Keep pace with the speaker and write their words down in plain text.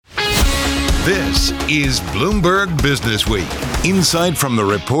This is Bloomberg Business Week. Insight from the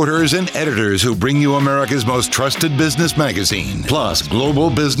reporters and editors who bring you America's most trusted business magazine. Plus,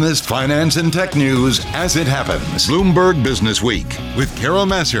 global business, finance, and tech news as it happens. Bloomberg Business Week with Carol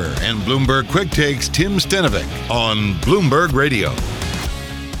Massar and Bloomberg Quick Takes Tim Stenovic on Bloomberg Radio.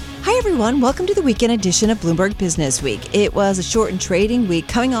 Hi, everyone. Welcome to the weekend edition of Bloomberg Business Week. It was a shortened trading week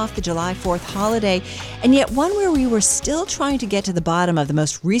coming off the July 4th holiday, and yet one where we were still trying to get to the bottom of the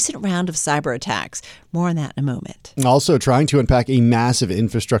most recent round of cyber attacks. More on that in a moment. Also trying to unpack a massive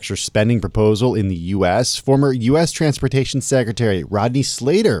infrastructure spending proposal in the U.S., former U.S. Transportation Secretary Rodney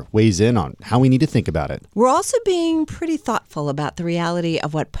Slater weighs in on how we need to think about it. We're also being pretty thoughtful about the reality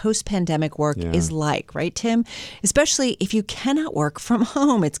of what post-pandemic work is like, right, Tim? Especially if you cannot work from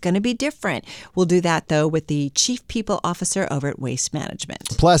home. It's going to be different. We'll do that, though, with the Chief People Officer over at Waste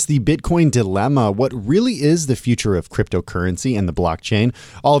Management. Plus, the Bitcoin dilemma, what really is the future of cryptocurrency and the blockchain.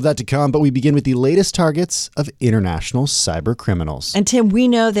 All of that to come, but we begin with the latest targets of international cyber criminals. And Tim, we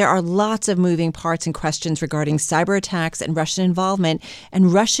know there are lots of moving parts and questions regarding cyber attacks and Russian involvement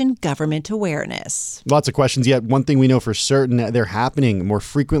and Russian government awareness. Lots of questions, yet one thing we know for certain, they're happening more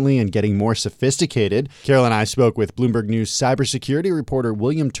frequently and getting more sophisticated. Carol and I spoke with Bloomberg News cybersecurity reporter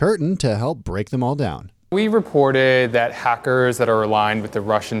William Turton to help break them all down. We reported that hackers that are aligned with the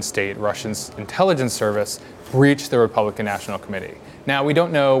Russian state, Russia's intelligence service, breached the Republican National Committee. Now, we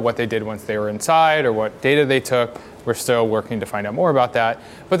don't know what they did once they were inside or what data they took. We're still working to find out more about that.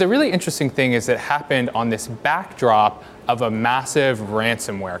 But the really interesting thing is that it happened on this backdrop of a massive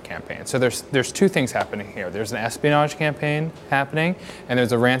ransomware campaign. So there's two things happening here. There's an espionage campaign happening, and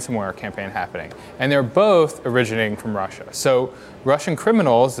there's a ransomware campaign happening. And they're both originating from Russia. So Russian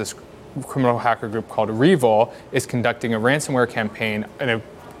criminals, this criminal hacker group called REvil, is conducting a ransomware campaign in a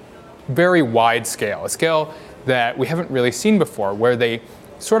very wide scale, a scale that we haven't really seen before, where they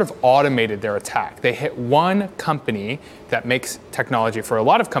sort of automated their attack. They hit one company that makes technology for a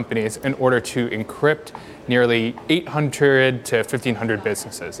lot of companies in order to encrypt nearly 800 to 1,500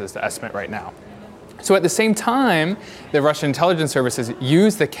 businesses is the estimate right now. So at the same time, the Russian intelligence services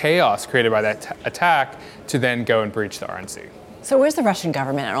use the chaos created by that attack to then go and breach the RNC. So where's the Russian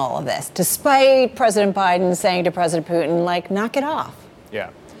government in all of this, despite President Biden saying to President Putin, knock it off? Yeah.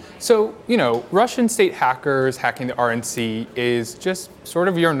 So, Russian state hackers hacking the RNC is just sort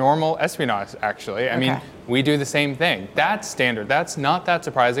of your normal espionage, actually. I mean, we do the same thing. That's standard. That's not that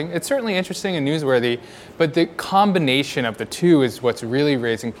surprising. It's certainly interesting and newsworthy, but the combination of the two is what's really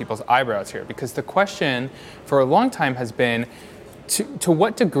raising people's eyebrows here. Because the question for a long time has been, to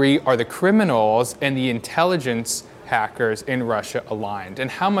what degree are the criminals and the intelligence hackers in Russia aligned, and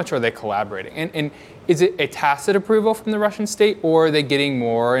how much are they collaborating? And is it a tacit approval from the Russian state, or are they getting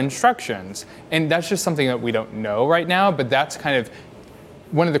more instructions? And that's just something that we don't know right now, but that's kind of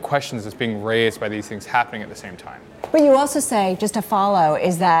one of the questions that's being raised by these things happening at the same time. But you also say, just to follow,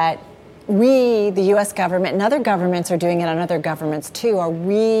 is that we, the U.S. government, and other governments are doing it on other governments too. Are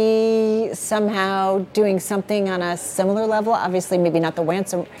we somehow doing something on a similar level? Obviously, maybe not the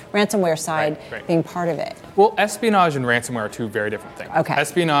ransomware side being part of it. Well, espionage and ransomware are two very different things. Okay.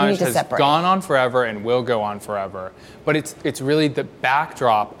 Espionage has gone on forever and will go on forever. But it's really the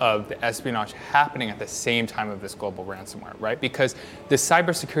backdrop of the espionage happening at the same time of this global ransomware, right? Because the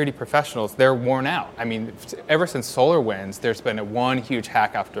cybersecurity professionals, they're worn out. I mean, ever since SolarWinds, there's been one huge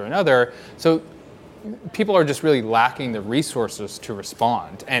hack after another. So people are just really lacking the resources to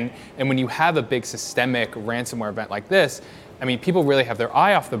respond. And when you have a big systemic ransomware event like this, I mean, people really have their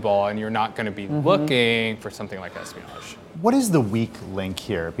eye off the ball, and you're not going to be looking for something like espionage. What is the weak link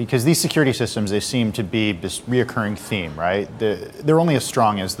here? Because these security systems, they seem to be this reoccurring theme, right? They're only as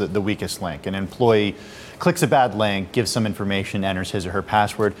strong as the weakest link. An employee clicks a bad link, gives some information, enters his or her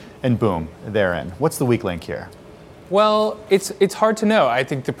password, and boom, they're in. What's the weak link here? Well, it's hard to know. I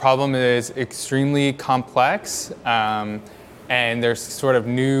think the problem is extremely complex, and there's sort of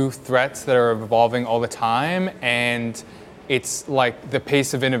new threats that are evolving all the time, and it's like the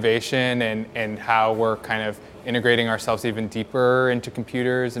pace of innovation and how we're kind of integrating ourselves even deeper into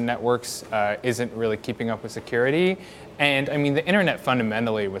computers and networks isn't really keeping up with security. And I mean, the internet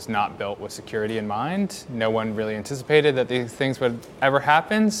fundamentally was not built with security in mind. No one really anticipated that these things would ever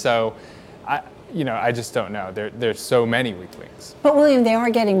happen. So I just don't know. There's so many weak links. But William, they are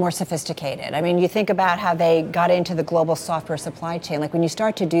getting more sophisticated. I mean, you think about how they got into the global software supply chain. Like when you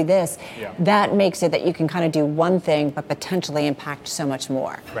start to do this, that makes it that you can kind of do one thing, but potentially impact so much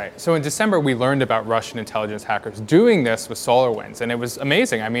more. Right. So in December, we learned about Russian intelligence hackers doing this with SolarWinds, and it was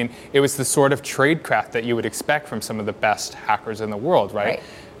amazing. I mean, it was the sort of tradecraft that you would expect from some of the best hackers in the world, right?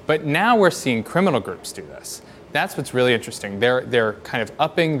 But now we're seeing criminal groups do this. That's what's really interesting. They're kind of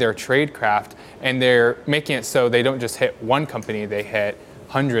upping their tradecraft, and they're making it so they don't just hit one company, they hit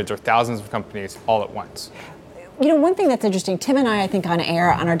hundreds or thousands of companies all at once. You know, one thing that's interesting, Tim and I think on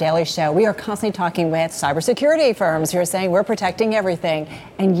air on our daily show, we are constantly talking with cybersecurity firms who are saying we're protecting everything.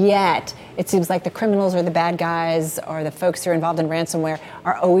 And yet it seems like the criminals or the bad guys or the folks who are involved in ransomware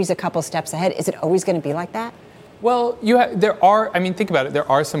are always a couple steps ahead. Is it always going to be like that? Well, think about it.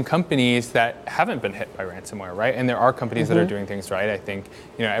 There are some companies that haven't been hit by ransomware, right? And there are companies that are doing things right. I think,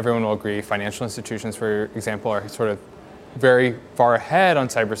 everyone will agree. Financial institutions, for example, are sort of very far ahead on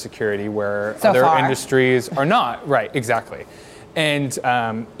cybersecurity, where other industries are not. Right, exactly. And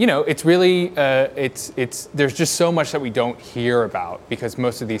it's really there's just so much that we don't hear about because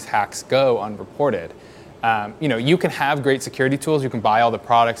most of these hacks go unreported. You can have great security tools, you can buy all the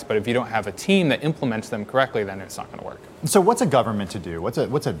products, but if you don't have a team that implements them correctly, then it's not going to work. So what's a government to do? What's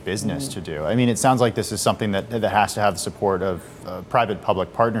a business to do? I mean, it sounds like this is something that has to have the support of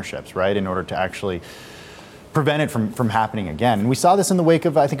private-public partnerships, right, in order to actually prevent it from happening again. And we saw this in the wake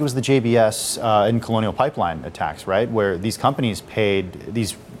of, I think it was the JBS and Colonial Pipeline attacks, right, where these companies paid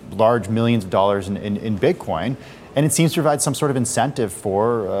these large millions of dollars in Bitcoin. And it seems to provide some sort of incentive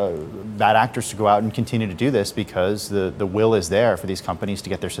for bad actors to go out and continue to do this because the will is there for these companies to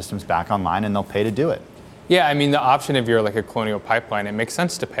get their systems back online, and they'll pay to do it. Yeah, I mean, the option if you're like a Colonial Pipeline, it makes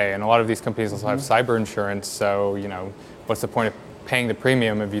sense to pay. And a lot of these companies also have cyber insurance. So, what's the point of paying the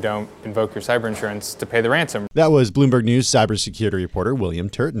premium if you don't invoke your cyber insurance to pay the ransom? That was Bloomberg News cybersecurity reporter William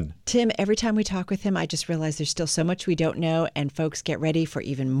Turton. Tim, every time we talk with him, I just realize there's still so much we don't know, and folks, get ready for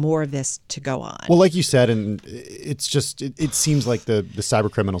even more of this to go on. Well, like you said, and it's just, it seems like the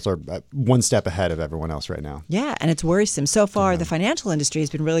cyber criminals are one step ahead of everyone else right now. Yeah, and it's worrisome. So far, the financial industry has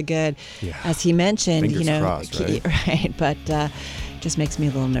been really good, as he mentioned. Fingers crossed, right? Right, but just makes me a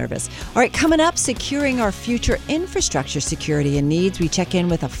little nervous. All right, coming up, securing our future infrastructure security and needs. We check in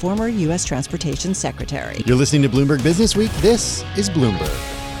with a former U.S. Transportation Secretary. You're listening to Bloomberg Business Week. This is Bloomberg.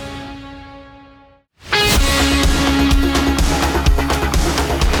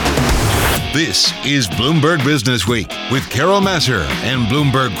 This is Bloomberg Business Week with Carol Massar and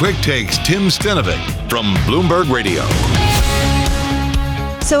Bloomberg Quick Takes Tim Stenovec from Bloomberg Radio.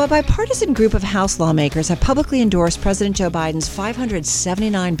 So a bipartisan group of House lawmakers have publicly endorsed President Joe Biden's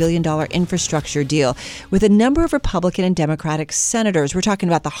 $579 billion infrastructure deal with a number of Republican and Democratic senators. We're talking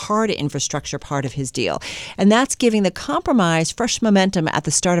about the hard infrastructure part of his deal. And that's giving the compromise fresh momentum at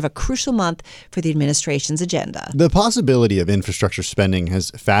the start of a crucial month for the administration's agenda. The possibility of infrastructure spending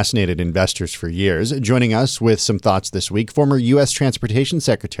has fascinated investors for years. Joining us with some thoughts this week, former U.S. Transportation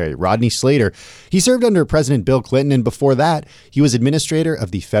Secretary Rodney Slater. He served under President Bill Clinton, and before that, he was administrator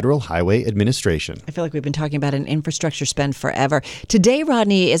of the Federal Highway Administration. I feel like we've been talking about an infrastructure spend forever. Today,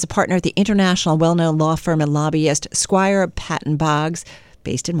 Rodney is a partner at the international well-known law firm and lobbyist Squire Patton Boggs,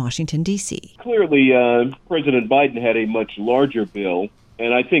 based in Washington, D.C. Clearly, President Biden had a much larger bill,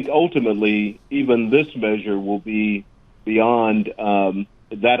 and I think ultimately even this measure will be beyond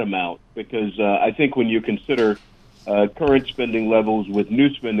that amount, because I think when you consider current spending levels with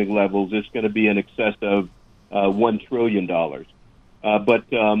new spending levels, it's going to be in excess of $1 trillion. But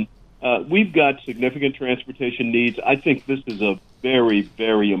we've got significant transportation needs. I think this is a very,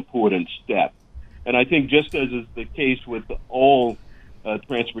 very important step. And I think just as is the case with all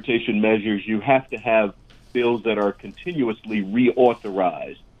transportation measures, you have to have bills that are continuously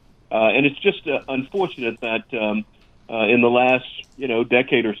reauthorized. And it's just unfortunate that in the last,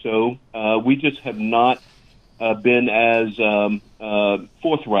 decade or so, we just have not been as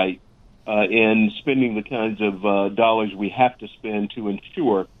forthright in spending the kinds of dollars we have to spend to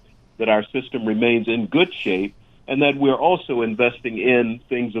ensure that our system remains in good shape, and that we're also investing in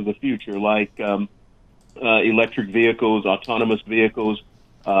things of the future like electric vehicles, autonomous vehicles,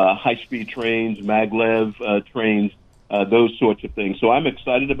 high-speed trains, maglev trains, those sorts of things. So I'm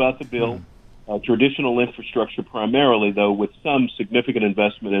excited about the bill. Traditional infrastructure primarily, though, with some significant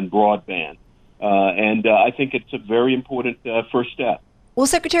investment in broadband. And I think it's a very important first step. Well,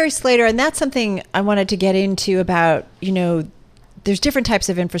 Secretary Slater, and that's something I wanted to get into about, there's different types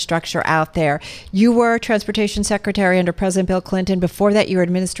of infrastructure out there. You were Transportation Secretary under President Bill Clinton. Before that, you were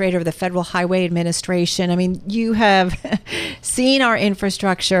Administrator of the Federal Highway Administration. I mean, you have seen our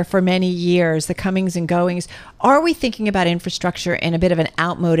infrastructure for many years, the comings and goings. Are we thinking about infrastructure in a bit of an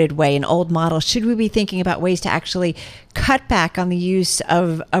outmoded way, an old model? Should we be thinking about ways to actually cut back on the use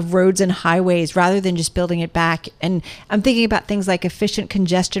of roads and highways rather than just building it back? And I'm thinking about things like efficient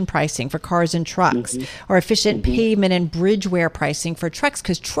congestion pricing for cars and trucks, or efficient pavement and bridge wear pricing pricing for trucks,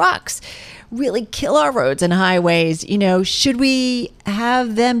 because trucks really kill our roads and highways. Should we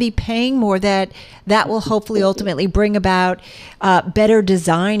have them be paying more? That will hopefully ultimately bring about better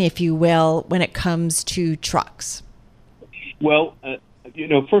design, if you will, when it comes to trucks. Well,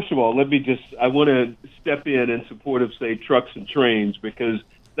 first of all, I want to step in support of, say, trucks and trains, because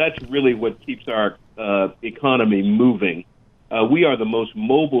that's really what keeps our economy moving. We are the most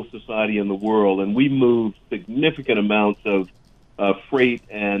mobile society in the world, and we move significant amounts of freight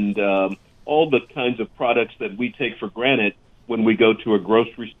and all the kinds of products that we take for granted when we go to a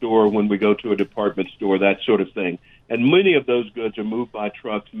grocery store, when we go to a department store, that sort of thing. And many of those goods are moved by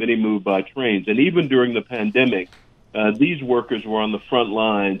trucks, many moved by trains. And even during the pandemic, these workers were on the front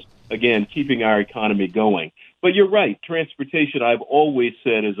lines, again, keeping our economy going. But you're right. Transportation, I've always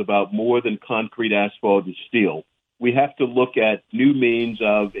said, is about more than concrete, asphalt, and steel. We have to look at new means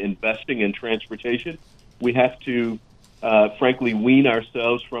of investing in transportation. We have to, frankly, wean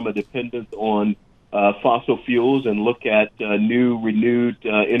ourselves from a dependence on fossil fuels and look at new, renewed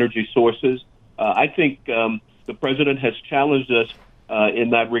energy sources. I think the president has challenged us in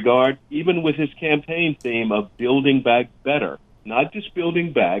that regard, even with his campaign theme of building back better. Not just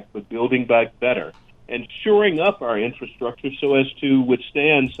building back, but building back better, and shoring up our infrastructure so as to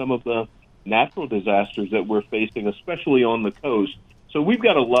withstand some of the natural disasters that we're facing, especially on the coast. So we've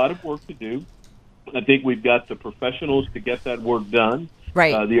got a lot of work to do. I think we've got the professionals to get that work done.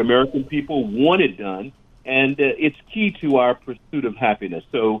 Right. The American people want it done, and it's key to our pursuit of happiness.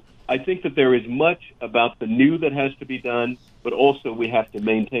 So I think that there is much about the new that has to be done, but also we have to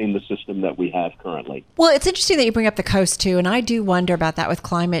maintain the system that we have currently. Well, it's interesting that you bring up the coast, too, and I do wonder about that with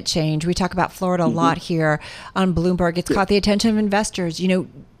climate change. We talk about Florida a lot here on Bloomberg. It's caught the attention of investors.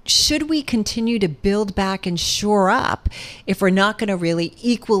 Should we continue to build back and shore up if we're not going to really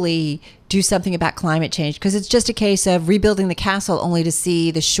equally do something about climate change? Because it's just a case of rebuilding the castle only to see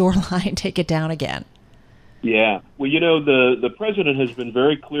the shoreline take it down again. Yeah. Well, the president has been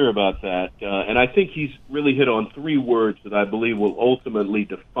very clear about that. And I think he's really hit on three words that I believe will ultimately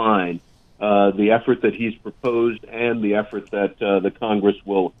define the effort that he's proposed and the effort that the Congress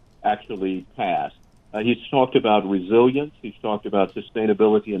will actually pass. He's talked about resilience. He's talked about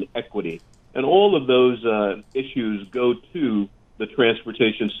sustainability and equity. And all of those issues go to the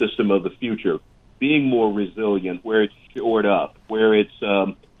transportation system of the future, being more resilient, where it's shored up, where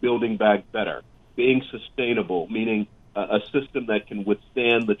it's building back better, being sustainable, meaning a system that can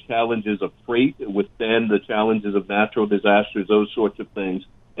withstand the challenges of freight, withstand the challenges of natural disasters, those sorts of things.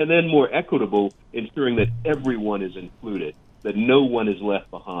 And then more equitable, ensuring that everyone is included, that no one is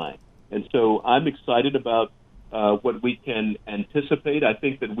left behind. And so I'm excited about what we can anticipate. I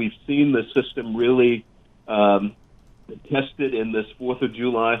think that we've seen the system really tested in this 4th of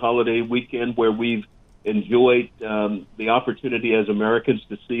July holiday weekend, where we've enjoyed the opportunity as Americans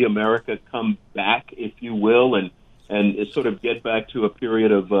to see America come back, if you will, and sort of get back to a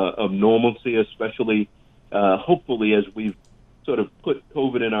period of normalcy, especially hopefully as we've sort of put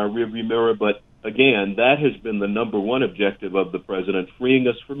COVID in our rearview mirror. But again, that has been the number one objective of the president, freeing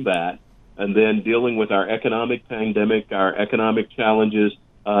us from that, and then dealing with our economic pandemic, our economic challenges,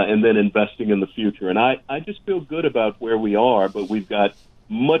 and then investing in the future. And I just feel good about where we are, but we've got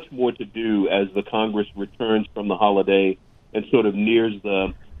much more to do as the Congress returns from the holiday and sort of nears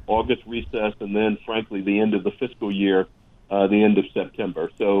the August recess and then, frankly, the end of the fiscal year, the end of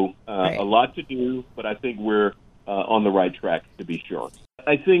September. So Right. A lot to do, but I think we're on the right track, to be sure.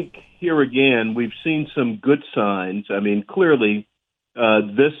 I think here again, we've seen some good signs. I mean, clearly,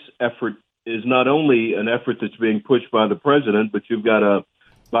 this effort is not only an effort that's being pushed by the president, but you've got a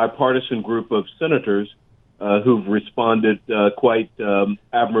bipartisan group of senators who've responded quite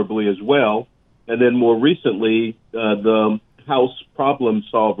admirably as well. And then more recently, the House Problem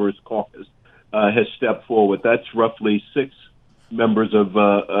Solvers Caucus has stepped forward. That's roughly 60 members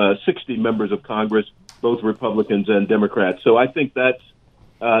of Congress, both Republicans and Democrats. So I think that's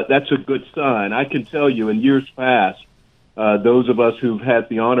a good sign. I can tell you, in years past, those of us who've had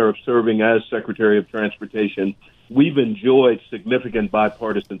the honor of serving as Secretary of Transportation, we've enjoyed significant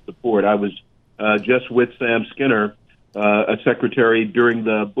bipartisan support. I was just with Sam Skinner, a secretary during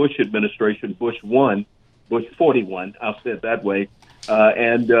the Bush administration, Bush 41, I'll say it that way,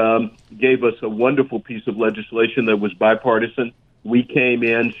 and gave us a wonderful piece of legislation that was bipartisan. We came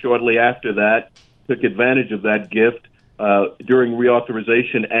in shortly after that, took advantage of that gift, during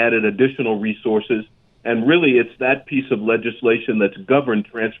reauthorization, added additional resources. And really, it's that piece of legislation that's governed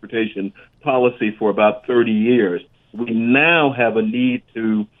transportation policy for about 30 years. We now have a need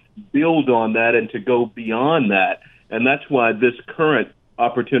to build on that and to go beyond that. And that's why this current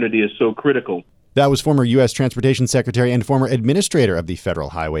opportunity is so critical. That was former U.S. Transportation Secretary and former administrator of the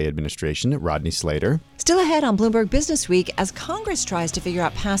Federal Highway Administration, Rodney Slater. Still ahead on Bloomberg Business Week, as Congress tries to figure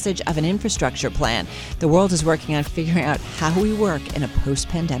out passage of an infrastructure plan, the world is working on figuring out how we work in a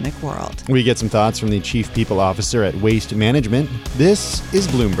post-pandemic world. We get some thoughts from the Chief People Officer at Waste Management. This is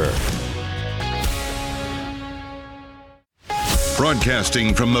Bloomberg.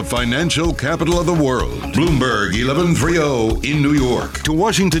 Broadcasting from the financial capital of the world, Bloomberg 1130 in New York. To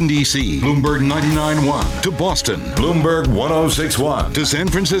Washington, D.C., Bloomberg 99.1. To Boston, Bloomberg 106.1. To San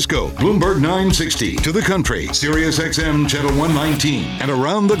Francisco, Bloomberg 960. To the country, Sirius XM Channel 119. And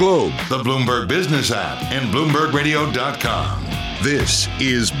around the globe, the Bloomberg Business app and BloombergRadio.com. This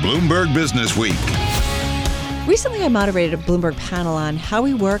is Bloomberg Business Week. Recently, I moderated a Bloomberg panel on how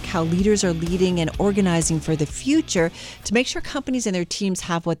we work, how leaders are leading and organizing for the future to make sure companies and their teams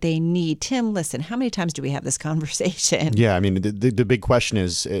have what they need. Tim, listen, how many times do we have this conversation? Yeah, I mean, the big question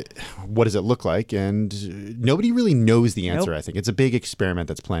is, what does it look like? And nobody really knows the answer, I think. It's a big experiment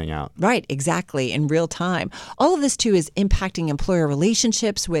that's playing out. Right, exactly, in real time. All of this, too, is impacting employer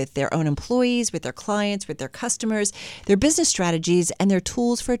relationships with their own employees, with their clients, with their customers, their business strategies, and their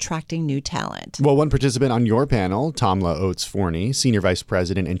tools for attracting new talent. Well, one participant on your panel, Tamla Oates-Forney, Senior Vice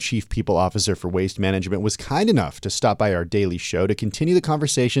President and Chief People Officer for Waste Management, was kind enough to stop by our daily show to continue the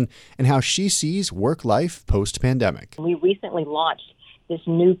conversation and how she sees work-life post-pandemic. We recently launched this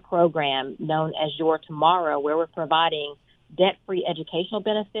new program known as Your Tomorrow, where we're providing debt-free educational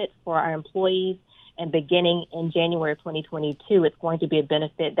benefits for our employees. And beginning in January of 2022, it's going to be a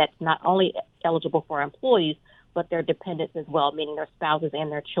benefit that's not only eligible for our employees, but their dependents as well, meaning their spouses and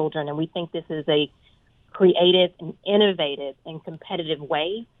their children. And we think this is a creative and innovative and competitive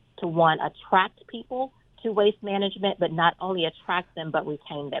way to, one, attract people to waste management, but not only attract them, but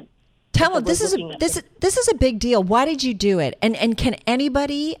retain them. Tell them, this is a big deal. Why did you do it? And can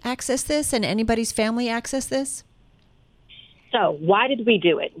anybody access this and anybody's family access this? So why did we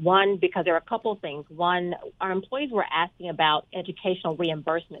do it? One, because there are a couple of things. One, our employees were asking about educational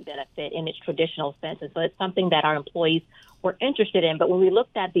reimbursement benefit in its traditional sense. And so it's something that our employees were interested in. But when we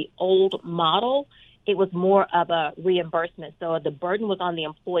looked at the old model, it was more of a reimbursement. So the burden was on the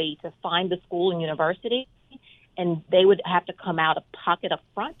employee to find the school and university, and they would have to come out of pocket up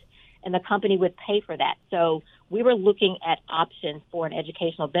front, and the company would pay for that. So we were looking at options for an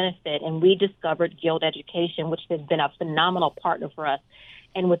educational benefit, and we discovered Guild Education, which has been a phenomenal partner for us.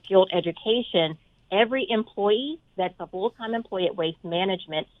 And with Guild Education, every employee that's a full-time employee at Waste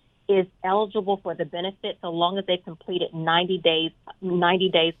Management is eligible for the benefit so long as they've completed 90 days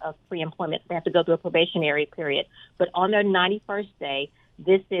of pre-employment. They have to go through a probationary period. But on their 91st day,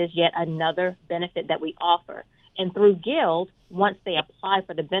 this is yet another benefit that we offer. And through Guild, once they apply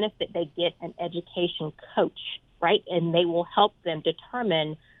for the benefit, they get an education coach, right? And they will help them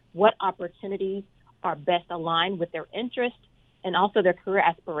determine what opportunities are best aligned with their interests and also their career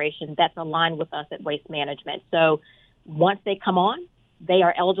aspirations that's aligned with us at Waste Management. So once they come on, they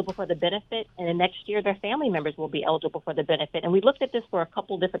are eligible for the benefit, and the next year their family members will be eligible for the benefit. And we looked at this for a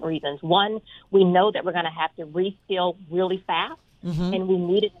couple different reasons. One, we know that we're going to have to reskill really fast, and we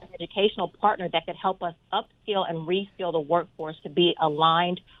needed an educational partner that could help us upskill and reskill the workforce to be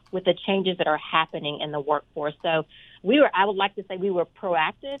aligned with the changes that are happening in the workforce. So I would like to say we were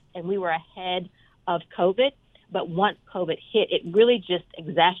proactive and we were ahead of COVID, but once COVID hit, it really just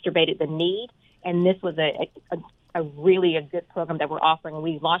exacerbated the need, and this was a really good program that we're offering, and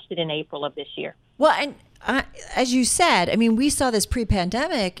we launched it in April of this year. Well, and as you said, I mean, we saw this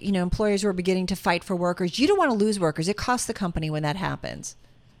pre-pandemic, employers were beginning to fight for workers. You don't want to lose workers. It costs the company when that happens.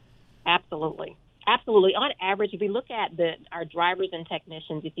 Absolutely. Absolutely. On average, if we look at our drivers and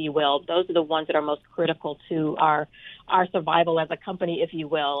technicians, if you will, those are the ones that are most critical to our survival as a company, if you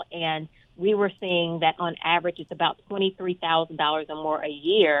will. And we were seeing that on average, it's about $23,000 or more a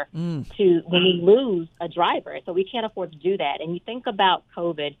year when we lose a driver. So we can't afford to do that. And you think about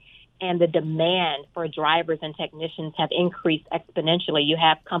COVID and the demand for drivers and technicians have increased exponentially. You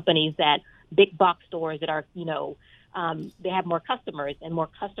have companies big box stores that are, they have more customers, and more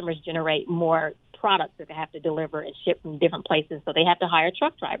customers generate more products that they have to deliver and ship from different places. So they have to hire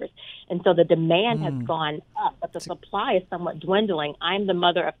truck drivers. And so the demand has gone up, but the supply is somewhat dwindling. I'm the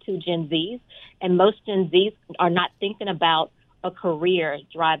mother of 2 Gen Zs, and most Gen Zs are not thinking about a career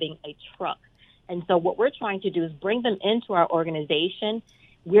driving a truck. And so what we're trying to do is bring them into our organization.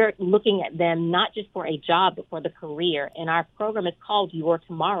 We're looking at them not just for a job, but for the career. And our program is called Your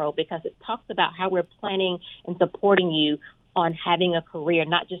Tomorrow because it talks about how we're planning and supporting you on having a career,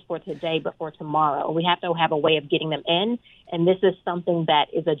 not just for today, but for tomorrow. We have to have a way of getting them in. And this is something that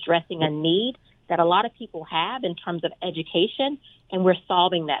is addressing a need that a lot of people have in terms of education and we're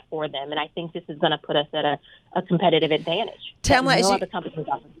solving that for them. And I think this is going to put us at a competitive advantage. Tamla,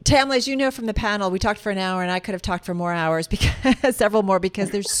 as you know from the panel, we talked for an hour, and I could have talked for more hours, because several more,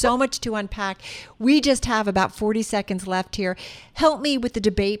 because there's so much to unpack. We just have about 40 seconds left here. Help me with the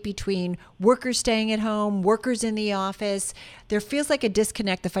debate between workers staying at home, workers in the office. There feels like a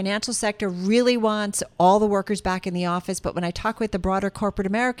disconnect. The financial sector really wants all the workers back in the office, but when I talk with the broader corporate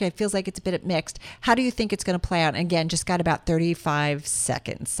America, it feels like it's a bit mixed. How do you think it's going to play out? And again, just got about 35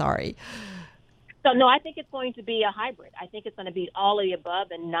 seconds. Sorry. So, no, I think it's going to be a hybrid. I think it's going to be all of the above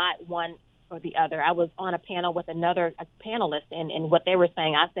and not one or the other. I was on a panel with another panelist, and what they were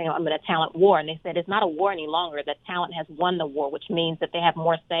saying, I was saying I'm in a talent war, and they said it's not a war any longer. The talent has won the war, which means that they have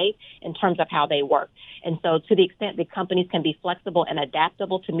more say in terms of how they work. And so to the extent that companies can be flexible and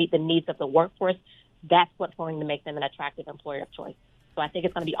adaptable to meet the needs of the workforce, that's what's going to make them an attractive employer of choice. So I think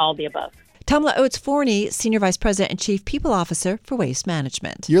it's going to be all of the above. Tamla Oates-Forney, Senior Vice President and Chief People Officer for Waste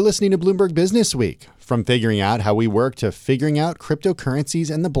Management. You're listening to Bloomberg Business Week. From figuring out how we work to figuring out cryptocurrencies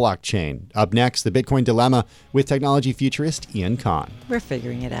and the blockchain. Up next, the Bitcoin dilemma with technology futurist Ian Kahn. We're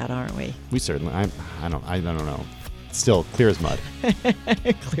figuring it out, aren't we? We certainly. I don't know. Still clear as mud.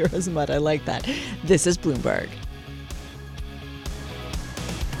 Clear as mud. I like that. This is Bloomberg.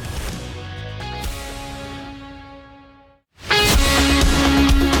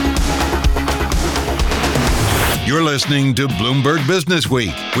 You're listening to Bloomberg Business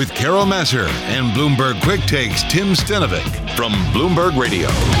Week with Carol Massar and Bloomberg Quick Takes Tim Stenovec from Bloomberg Radio.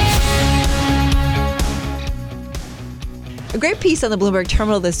 A great piece on the Bloomberg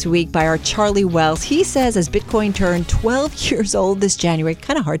Terminal this week by our Charlie Wells. He says as Bitcoin turned 12 years old this January,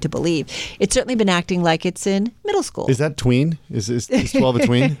 kind of hard to believe, it's certainly been acting like it's in middle school. Is that tween? Is 12 a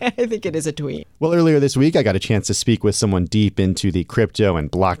tween? I think it is a tween. Well, earlier this week, I got a chance to speak with someone deep into the crypto and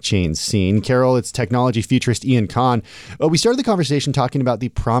blockchain scene. Carol, it's technology futurist Ian Kahn. We started the conversation talking about the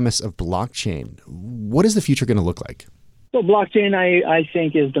promise of blockchain. What is the future going to look like? So blockchain, I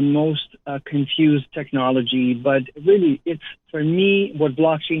think, is the most confused technology, but really, it's, for me, what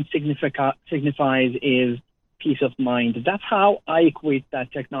blockchain signifies is peace of mind. That's how I equate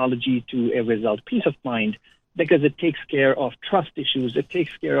that technology to a result, peace of mind, because it takes care of trust issues, it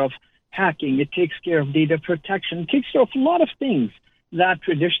takes care of hacking, it takes care of data protection, it takes care of a lot of things that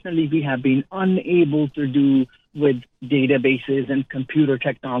traditionally we have been unable to do with databases and computer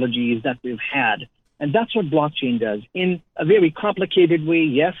technologies that we've had. And that's what blockchain does. In a very complicated way,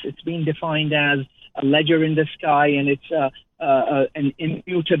 yes, it's being defined as a ledger in the sky, and it's an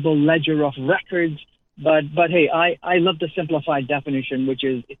immutable ledger of records. But hey, I love the simplified definition, which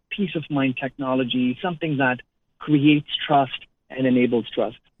is peace of mind technology, something that creates trust and enables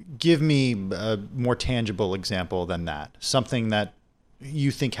trust. Give me a more tangible example than that, something that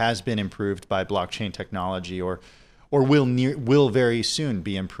you think has been improved by blockchain technology or will very soon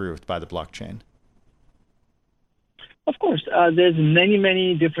be improved by the blockchain. Of course, there's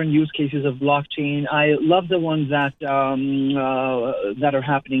many different use cases of blockchain. I love the ones that are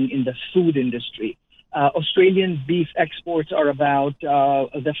happening in the food industry. Australian beef exports are about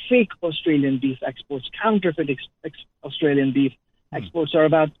the fake Australian beef exports, counterfeit Australian beef exports are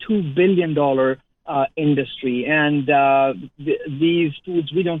about $2 billion industry. And these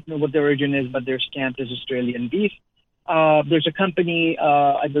foods, we don't know what their origin is, but they're stamped as Australian beef. There's a company,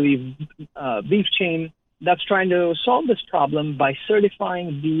 I believe, Beef Chain, that's trying to solve this problem by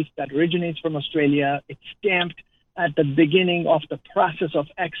certifying beef that originates from Australia. It's stamped at the beginning of the process of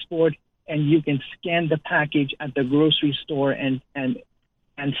export, and you can scan the package at the grocery store and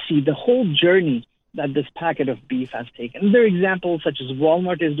see the whole journey that this packet of beef has taken. There are examples such as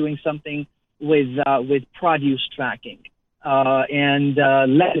Walmart is doing something with produce tracking and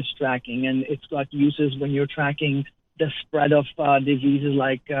lettuce tracking, and it's got uses when you're tracking the spread of diseases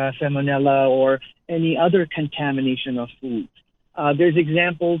like salmonella or any other contamination of foods. There's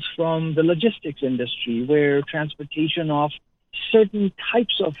examples from the logistics industry where transportation of certain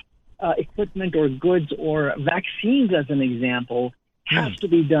types of equipment or goods or vaccines, as an example, has to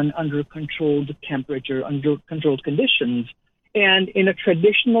be done under controlled temperature, under controlled conditions. And in a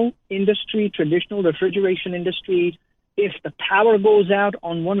traditional refrigeration industry, if the power goes out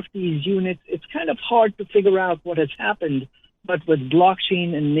on one of these units, it's kind of hard to figure out what has happened. But with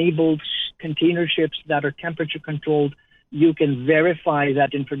blockchain-enabled container ships that are temperature-controlled, you can verify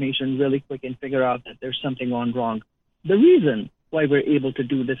that information really quick and figure out that there's something gone wrong. The reason why we're able to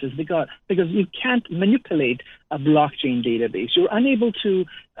do this is because you can't manipulate a blockchain database. You're unable to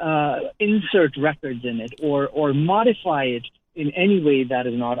insert records in it or modify it in any way that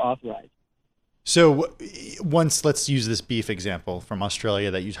is not authorized. So let's use this beef example from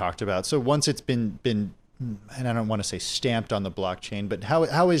Australia that you talked about. So once it's been and I don't want to say stamped on the blockchain, but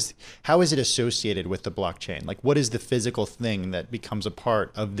how is it associated with the blockchain? Like, what is the physical thing that becomes a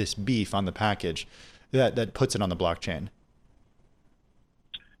part of this beef on the package that puts it on the blockchain?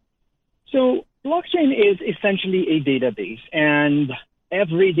 So blockchain is essentially a database, and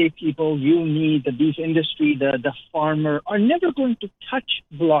everyday people, you, me, the beef industry, the farmer, are never going to touch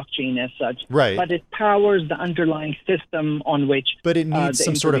blockchain as such. Right. But it powers the underlying system on which. But it needs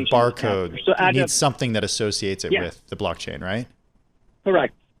some sort of barcode. So it needs something that associates it with the blockchain, right?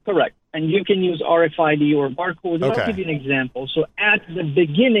 Correct. And you can use RFID or barcode. Okay. I'll give you an example. So at the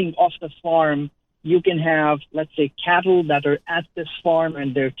beginning of the farm, you can have, let's say, cattle that are at this farm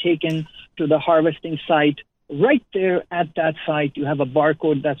and they're taken to the harvesting site. Right there at that site, you have a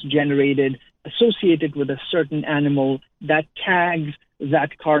barcode that's generated associated with a certain animal that tags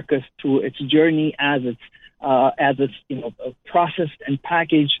that carcass through its journey as it's processed and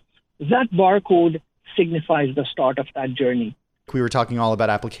packaged. That barcode signifies the start of that journey. We were talking all about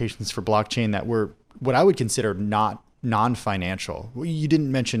applications for blockchain that were what I would consider not non-financial. You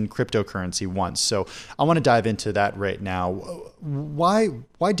didn't mention cryptocurrency once, so I want to dive into that right now. Why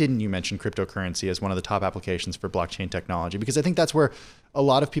didn't you mention cryptocurrency as one of the top applications for blockchain technology? Because I think that's where a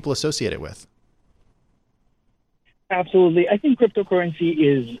lot of people associate it with. Absolutely. I think cryptocurrency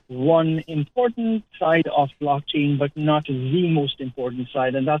is one important side of blockchain, but not the most important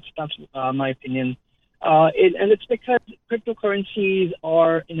side, and that's my opinion. And it's because cryptocurrencies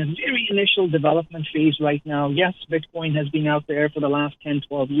are in a very initial development phase right now. Yes, Bitcoin has been out there for the last 10,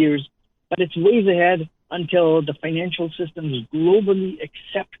 12 years, but it's ways ahead until the financial systems globally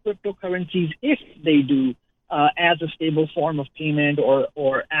accept cryptocurrencies, if they do, as a stable form of payment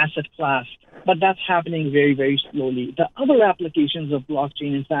or asset class. But that's happening very, very slowly. The other applications of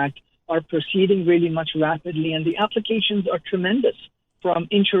blockchain, in fact, are proceeding really much rapidly, and the applications are tremendous. From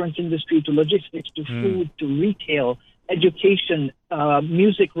insurance industry to logistics to food to retail, education,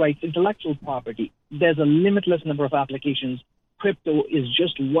 music rights, intellectual property. There's a limitless number of applications. Crypto is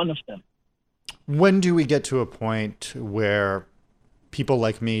just one of them. When do we get to a point where people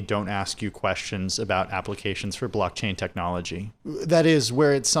like me don't ask you questions about applications for blockchain technology? That is,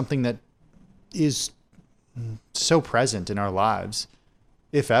 where it's something that is so present in our lives,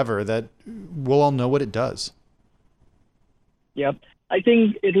 if ever, that we'll all know what it does. Yep. I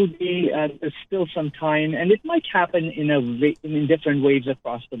think it'll be there's still some time, and it might happen in different waves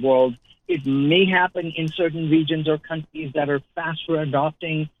across the world. It may happen in certain regions or countries that are faster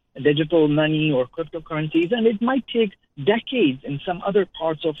adopting digital money or cryptocurrencies, and it might take decades in some other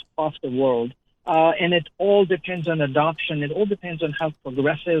parts of the world. And it all depends on adoption. It all depends on how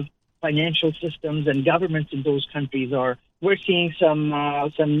progressive financial systems and governments in those countries are. We're seeing some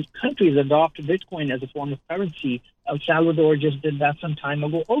countries adopt Bitcoin as a form of currency. El Salvador just did that some time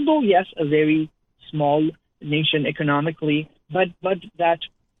ago, although, yes, a very small nation economically, but that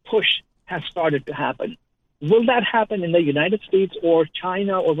push has started to happen. Will that happen in the United States or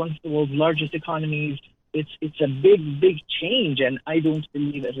China or one of the world's largest economies? It's a big change, and I don't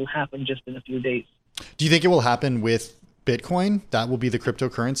believe it will happen just in a few days. Do you think it will happen with Bitcoin? That will be the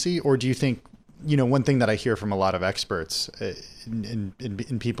cryptocurrency? Or do you think, one thing that I hear from a lot of experts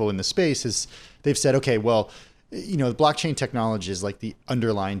in people in the space is they've said, okay, well, the blockchain technology is like the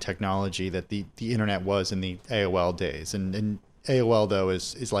underlying technology that the internet was in the AOL days. And AOL, though,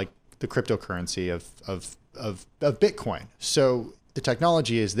 is like the cryptocurrency of Bitcoin. So the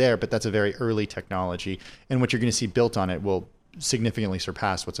technology is there, but that's a very early technology. And what you're going to see built on it will significantly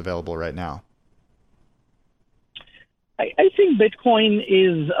surpass what's available right now. I think Bitcoin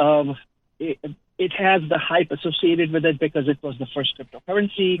is, it has the hype associated with it because it was the first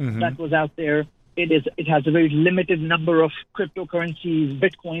cryptocurrency that was out there. It has a very limited number of cryptocurrencies,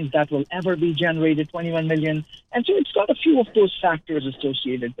 Bitcoins that will ever be generated, 21 million. And so it's got a few of those factors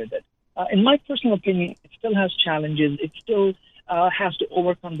associated with it. In my personal opinion, it still has challenges. It still has to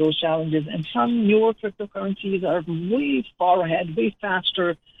overcome those challenges. And some newer cryptocurrencies are way far ahead, way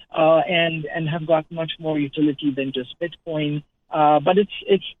faster, and have got much more utility than just Bitcoin. But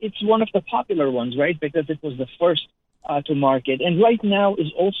it's one of the popular ones, right? Because it was the first to market. And right now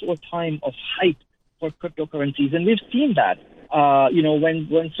is also a time of hype for cryptocurrencies. And we've seen that.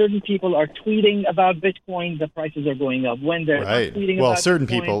 When certain people are tweeting about Bitcoin, the prices are going up. When they're not tweeting about certain Bitcoin,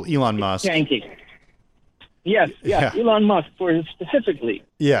 people, Elon Musk. Tanking. Yes, Elon Musk specifically.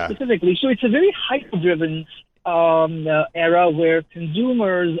 Yeah. Specifically. So it's a very hype-driven era where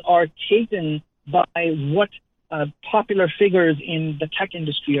consumers are taken by what popular figures in the tech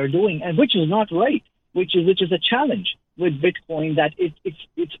industry are doing, and which is not right. Which is a challenge with Bitcoin, that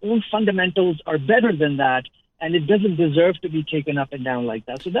its own fundamentals are better than that, and it doesn't deserve to be taken up and down like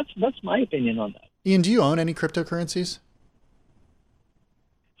that. So that's my opinion on that. Ian, do you own any cryptocurrencies?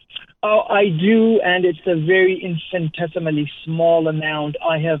 Oh, I do, and it's a very infinitesimally small amount.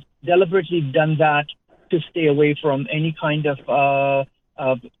 I have deliberately done that to stay away from any kind of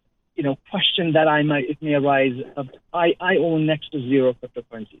question that it may arise. I own next to zero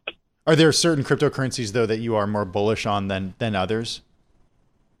cryptocurrencies. Are there certain cryptocurrencies, though, that you are more bullish on than others?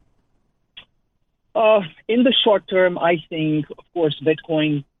 In the short term, I think, of course,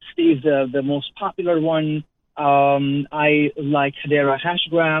 Bitcoin stays the most popular one. I like Hedera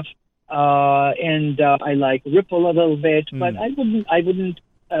Hashgraph, and I like Ripple a little bit, but I wouldn't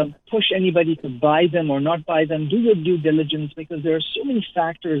push anybody to buy them or not buy them. Do your due diligence, because there are so many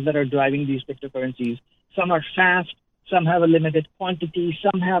factors that are driving these cryptocurrencies. Some are fast, some have a limited quantity,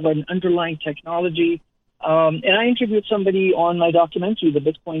 some have an underlying technology. And I interviewed somebody on my documentary, The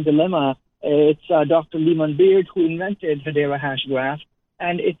Bitcoin Dilemma. It's Dr. Lehman Beard, who invented Hedera Hashgraph,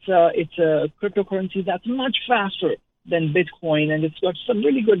 and it's a cryptocurrency that's much faster than Bitcoin, and it's got some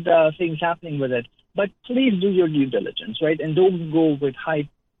really good things happening with it. But please do your due diligence, right? And don't go with hype.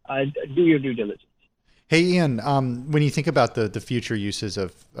 Do your due diligence. Hey, Ian, when you think about the future uses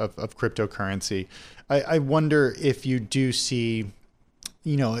of cryptocurrency, I wonder if you do see,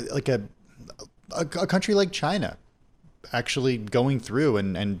 like a country like China actually going through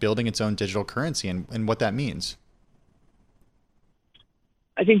and building its own digital currency and what that means.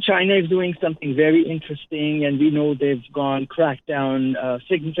 I think China is doing something very interesting, and we know they've cracked down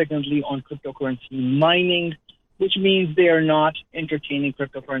significantly on cryptocurrency mining, which means they are not entertaining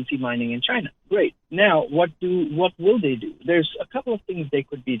cryptocurrency mining in China. Great. Now, what will they do? There's a couple of things they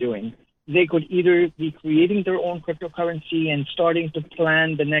could be doing. They could either be creating their own cryptocurrency and starting to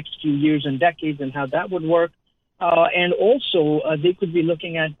plan the next few years and decades and how that would work. And also, they could be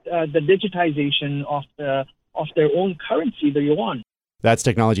looking at the digitization of their own currency, the yuan. That's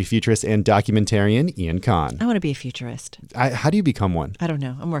technology futurist and documentarian Ian Khan. I want to be a futurist. How do you become one? I don't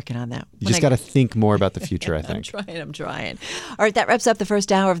know. I'm working on that. You just got to think more about the future, I think. I'm trying. All right, that wraps up the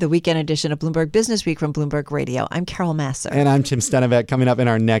first hour of the weekend edition of Bloomberg Business Week from Bloomberg Radio. I'm Carol Masser. And I'm Tim Stenovec. Coming up in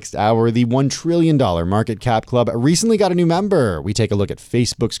our next hour, the $1 trillion market cap club recently got a new member. We take a look at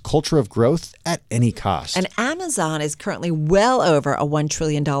Facebook's culture of growth at any cost. And Amazon is currently well over a $1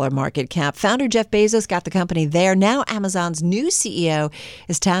 trillion market cap. Founder Jeff Bezos got the company there. Now Amazon's new CEO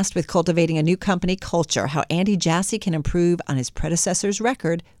is tasked with cultivating a new company culture, how Andy Jassy can improve on his predecessor's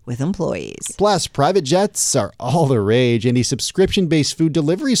record with employees. Plus, private jets are all the rage, and a subscription-based food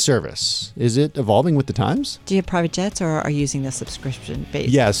delivery service. Is it evolving with the times? Do you have private jets, or are you using the subscription-based?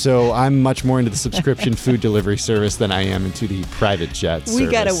 Yeah, so I'm much more into the subscription food delivery service than I am into the private jet service.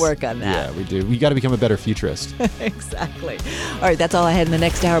 We got to work on that. Yeah, we do. We got to become a better futurist. Exactly. All right, that's all I had in the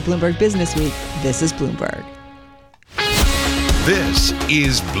next hour of Bloomberg Business Week. This is Bloomberg. This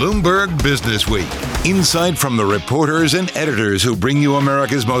is Bloomberg Business Week. Insight from the reporters and editors who bring you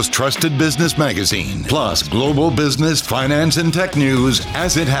America's most trusted business magazine. Plus, global business, finance, and tech news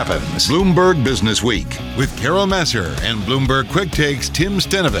as it happens. Bloomberg Business Week with Carol Masser and Bloomberg Quick Takes Tim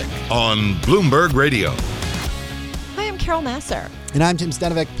Stenovec on Bloomberg Radio. Hi, I'm Carol Masser. And I'm Tim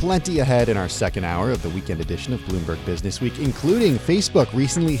Stenovec. Plenty ahead in our second hour of the weekend edition of Bloomberg Business Week, including Facebook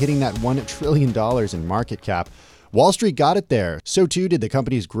recently hitting that $1 trillion in market cap. Wall Street got it there. So too did the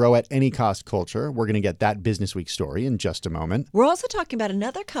company's grow at any cost culture. We're going to get that Business Week story in just a moment. We're also talking about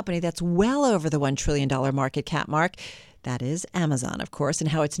another company that's well over the $1 trillion market cap mark. That is Amazon, of course,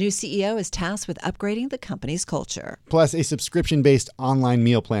 and how its new CEO is tasked with upgrading the company's culture. Plus, a subscription-based online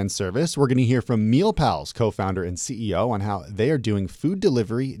meal plan service. We're going to hear from MealPal's co-founder and CEO on how they are doing food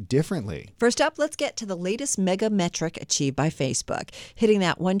delivery differently. First up, let's get to the latest mega metric achieved by Facebook. Hitting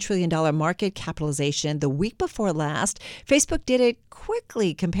that $1 trillion market capitalization the week before last, Facebook did it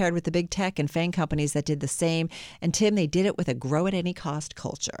quickly compared with the big tech and FAANG companies that did the same. And Tim, they did it with a grow-at-any-cost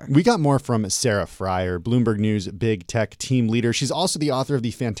culture. We got more from Sarah Friar, Bloomberg News big tech team leader. She's also the author of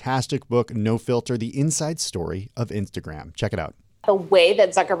the fantastic book, No Filter, The Inside Story of Instagram. Check it out. The way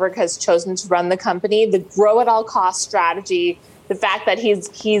that Zuckerberg has chosen to run the company, the grow-at-all-cost strategy, the fact that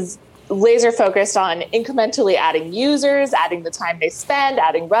he's laser focused on incrementally adding users, adding the time they spend,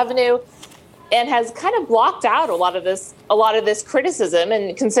 adding revenue, and has kind of blocked out a lot of this criticism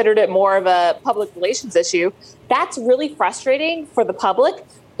and considered it more of a public relations issue. That's really frustrating for the public.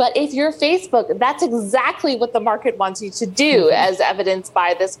 But if you're Facebook, that's exactly what the market wants you to do, as evidenced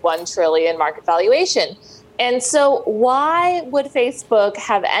by this $1 trillion market valuation. And so why would Facebook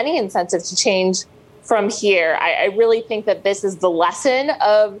have any incentive to change from here? I really think that this is the lesson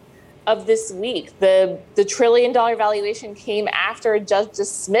of this week. The $1 trillion valuation came after a judge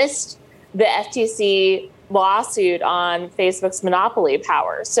dismissed the FTC lawsuit on Facebook's monopoly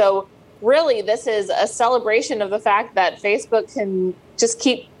power. So really, this is a celebration of the fact that Facebook can just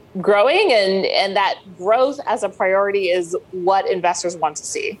keep growing, and that growth as a priority is what investors want to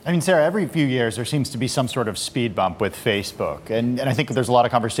see. I mean, Sarah, every few years there seems to be some sort of speed bump with Facebook. And I think there's a lot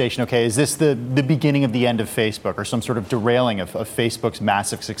of conversation, okay, is this the beginning of the end of Facebook or some sort of derailing of Facebook's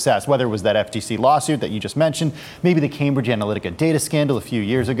massive success? Whether it was that FTC lawsuit that you just mentioned, maybe the Cambridge Analytica data scandal a few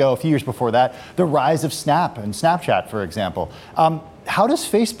years ago, a few years before that, the rise of Snap and Snapchat, for example. How does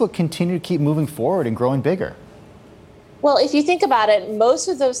Facebook continue to keep moving forward and growing bigger? Well, if you think about it, most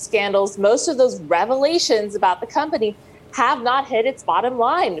of those scandals, most of those revelations about the company have not hit its bottom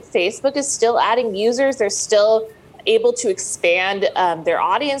line. Facebook is still adding users. They're still able to expand their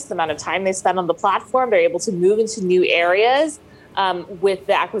audience, the amount of time they spend on the platform. They're able to move into new areas. With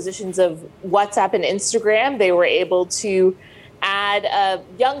the acquisitions of WhatsApp and Instagram, they were able to add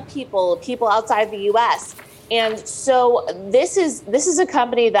young people outside the U.S. And so this is a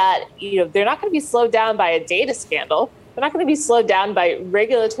company that, they're not going to be slowed down by a data scandal. They're not going to be slowed down by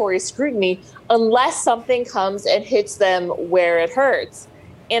regulatory scrutiny unless something comes and hits them where it hurts.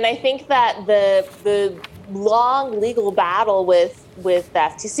 And I think that the long legal battle with the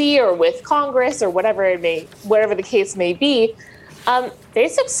FTC or with Congress or whatever the case may be,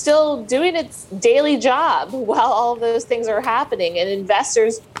 Facebook's still doing its daily job while all those things are happening, and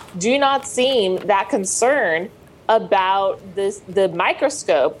investors do not seem that concerned about the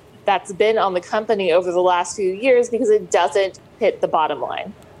microscope that's been on the company over the last few years because it doesn't hit the bottom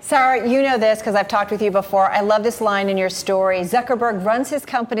line. Sarah, you know this because I've talked with you before. I love this line in your story. Zuckerberg runs his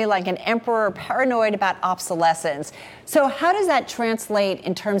company like an emperor, paranoid about obsolescence. So how does that translate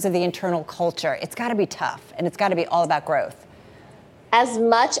in terms of the internal culture? It's got to be tough, and it's got to be all about growth. As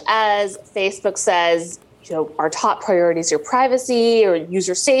much as Facebook says, our top priority is your privacy or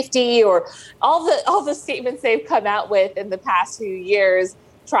user safety or all the statements they've come out with in the past few years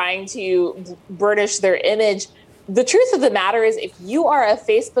trying to burnish their image, the truth of the matter is if you are a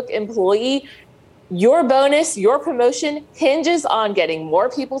Facebook employee, your bonus, your promotion hinges on getting more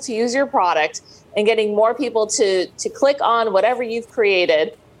people to use your product and getting more people to click on whatever you've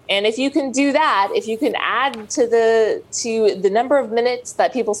created. And if you can do that, if you can add to the number of minutes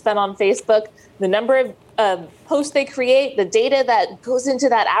that people spend on Facebook, the number of posts they create, the data that goes into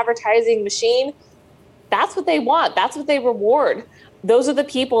that advertising machine, that's what they want. That's what they reward. Those are the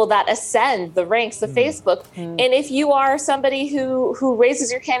people that ascend the ranks of Facebook. And if you are somebody who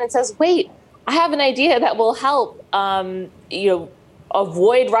raises your hand and says, wait, I have an idea that will help,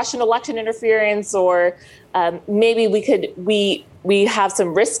 avoid Russian election interference, or maybe we have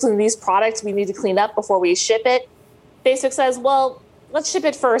some risks in these products we need to clean up before we ship it. Facebook says, well, let's ship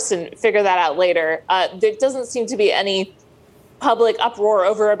it first and figure that out later. There doesn't seem to be any public uproar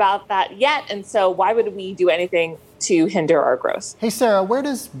over about that yet. And so why would we do anything to hinder our growth? Hey, Sarah, where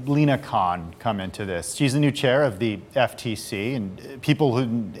does Lina Khan come into this? She's the new chair of the FTC, and people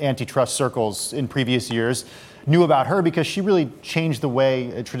in antitrust circles in previous years knew about her because she really changed the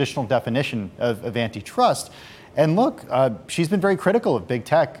way a traditional definition of antitrust. And look, she's been very critical of big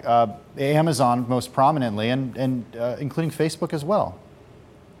tech, Amazon most prominently, and including Facebook as well.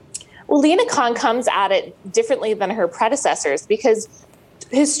 Well, Lina Khan comes at it differently than her predecessors because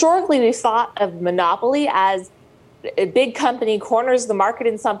historically we thought of monopoly as a big company corners the market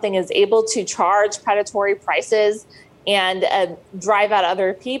in something, is able to charge predatory prices and drive out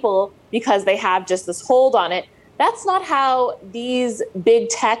other people because they have just this hold on it. That's not how these big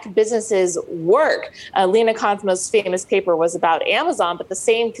tech businesses work. Lina Khan's most famous paper was about Amazon, but the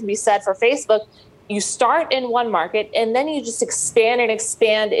same can be said for Facebook. You start in one market and then you just expand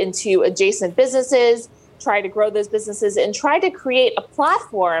into adjacent businesses, try to grow those businesses and try to create a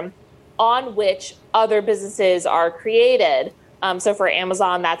platform on which other businesses are created. So for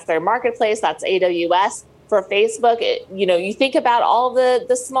Amazon, that's their marketplace, that's AWS. For Facebook, you think about all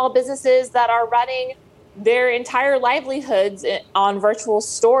the small businesses that are running their entire livelihoods on virtual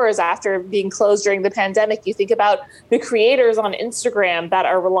stores after being closed during the pandemic. You think about the creators on Instagram that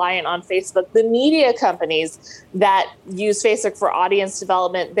are reliant on Facebook, the media companies that use Facebook for audience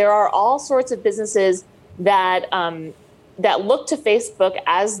development. There are all sorts of businesses that look to Facebook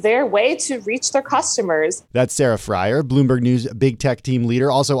as their way to reach their customers. That's Sarah Frier, Bloomberg News big tech team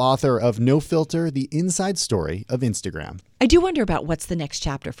leader, also author of No Filter, the inside story of Instagram. I do wonder about what's the next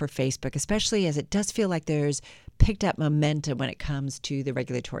chapter for Facebook, especially as it does feel like there's picked up momentum when it comes to the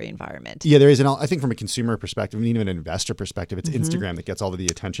regulatory environment. Yeah, there is. And I think from a consumer perspective, and even an investor perspective, it's Instagram that gets all of the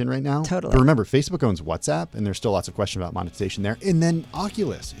attention right now. Totally. But remember, Facebook owns WhatsApp, and there's still lots of questions about monetization there. And then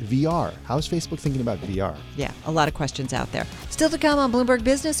Oculus, VR. How is Facebook thinking about VR? Yeah, a lot of questions out there. Still to come on Bloomberg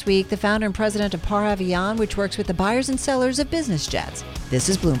Business Week, the founder and president of Par Avion, which works with the buyers and sellers of business jets. This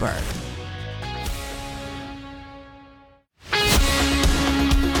is Bloomberg.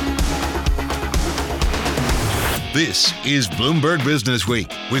 This is Bloomberg Business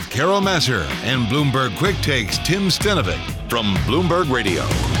Week with Carol Massar and Bloomberg Quick Takes Tim Stenovic from Bloomberg Radio.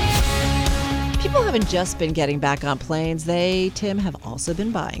 People haven't just been getting back on planes. They, Tim, have also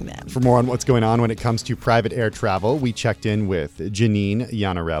been buying them. For more on what's going on when it comes to private air travel, we checked in with Janine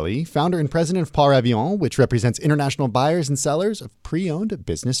Iannarelli, founder and president of Par Avion, which represents international buyers and sellers of pre-owned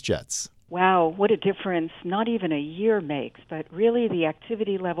business jets. Wow, what a difference not even a year makes, but really the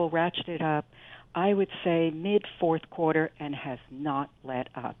activity level ratcheted up, I would say mid-fourth quarter, and has not let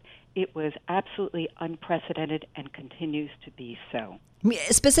up. It was absolutely unprecedented and continues to be so.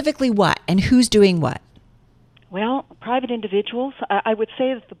 Specifically what? And who's doing what? Well, private individuals. I would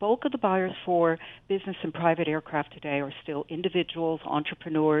say that the bulk of the buyers for business and private aircraft today are still individuals,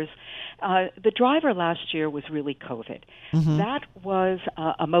 entrepreneurs. The driver last year was really COVID. That was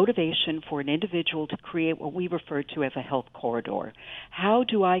a motivation for an individual to create what we refer to as a health corridor. How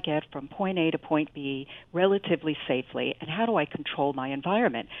do I get from point A to point B relatively safely, and how do I control my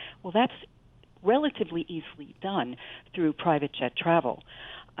environment? Well, that's relatively easily done through private jet travel.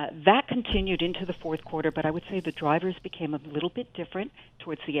 That continued into the fourth quarter, but I would say the drivers became a little bit different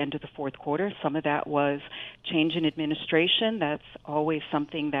towards the end of the fourth quarter. Some of that was change in administration. That's always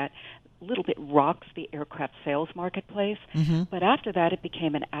something that a little bit rocks the aircraft sales marketplace. But after that, it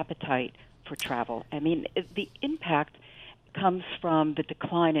became an appetite for travel. I mean, the impact comes from the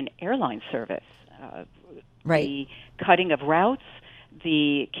decline in airline service, the cutting of routes,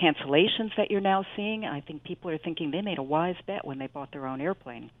 the cancellations that you're now seeing. I think people are thinking they made a wise bet when they bought their own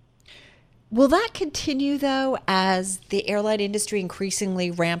airplane. Will that continue, though, as the airline industry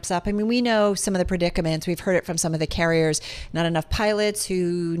increasingly ramps up? I mean, we know some of the predicaments. We've heard it from some of the carriers. Not enough pilots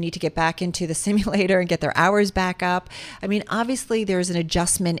who need to get back into the simulator and get their hours back up. I mean, obviously, there's an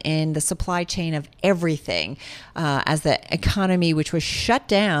adjustment in the supply chain of everything as the economy, which was shut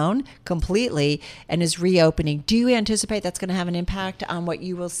down completely and is reopening. Do you anticipate that's going to have an impact on what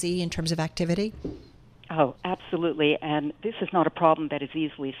you will see in terms of activity? Oh, absolutely. And this is not a problem that is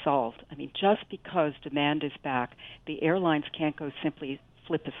easily solved. I mean, just because demand is back, the airlines can't go simply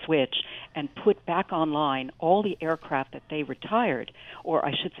flip a switch and put back online all the aircraft that they retired, or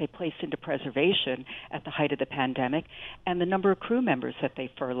I should say placed into preservation at the height of the pandemic, and the number of crew members that they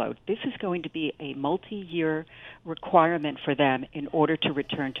furloughed. This is going to be a multi-year requirement for them in order to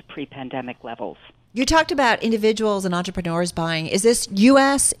return to pre-pandemic levels. You talked about individuals and entrepreneurs buying. Is this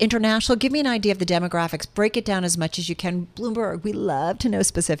U.S., international? Give me an idea of the demographics. Break it down as much as you can. Bloomberg, we love to know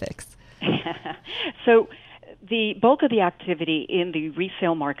specifics. So the bulk of the activity in the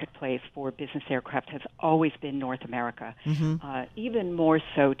resale marketplace for business aircraft has always been North America, even more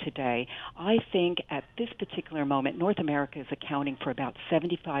so today. I think at this particular moment, North America is accounting for about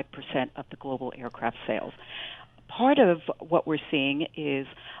 75% of the global aircraft sales. Part of what we're seeing is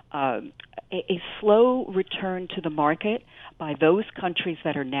a slow return to the market by those countries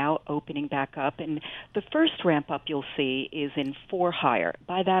that are now opening back up. And the first ramp up you'll see is in for hire.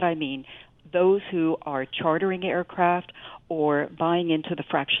 By that I mean those who are chartering aircraft or buying into the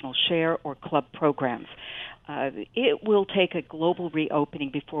fractional share or club programs. It will take a global reopening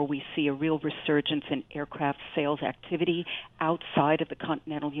before we see a real resurgence in aircraft sales activity outside of the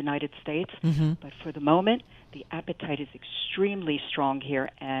continental United States. But for the moment, the appetite is extremely strong here,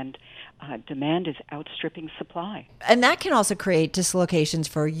 and demand is outstripping supply. And that can also create dislocations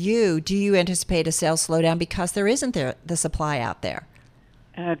for you. Do you anticipate a sales slowdown because there isn't the supply out there?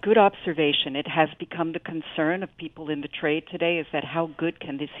 Good observation. It has become the concern of people in the trade today, is that how good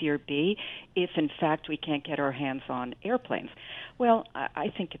can this year be if, in fact, we can't get our hands on airplanes? Well,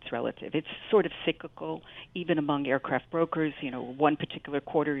 I think it's relative. It's sort of cyclical, even among aircraft brokers. You know, one particular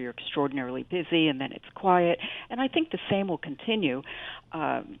quarter you're extraordinarily busy, and then it's quiet. And I think the same will continue.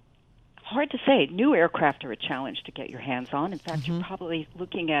 Hard to say. New aircraft are a challenge to get your hands on. In fact, you're probably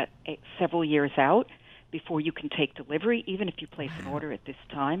looking at several years out before you can take delivery, even if you place an order at this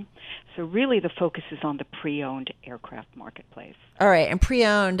time. So really the focus is on the pre-owned aircraft marketplace. All right, and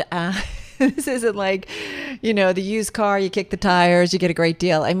pre-owned, this isn't like, you know, the used car, you kick the tires, you get a great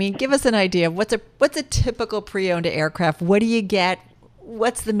deal. I mean, give us an idea of what's a typical pre-owned aircraft? What do you get?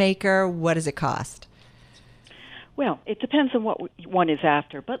 What's the maker? What does it cost? Well, it depends on what one is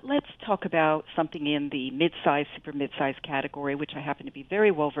after, but let's talk about something in the mid-size, super mid-size category, which I happen to be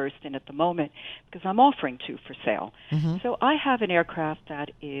very well versed in at the moment because I'm offering two for sale. Mm-hmm. So I have an aircraft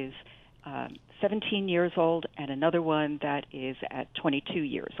that is 17 years old and another one that is at 22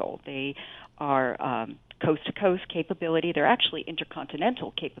 years old. They are coast-to-coast capability. They're actually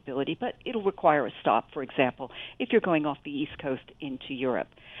intercontinental capability, but it'll require a stop, for example, if you're going off the East Coast into Europe.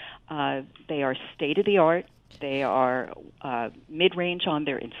 They are state-of-the-art. They are mid-range on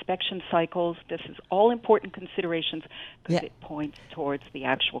their inspection cycles. This is all important considerations because it points towards the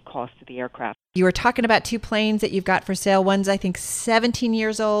actual cost of the aircraft. You were talking about two planes that you've got for sale. One's, I think, 17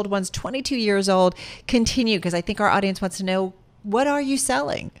 years old. One's 22 years old. Continue, because I think our audience wants to know, what are you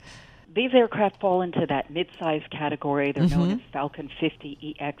selling? These aircraft fall into that mid-size category. They're known as Falcon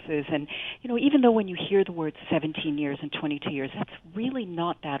 50 EXs. And, even though when you hear the words 17 years and 22 years, that's really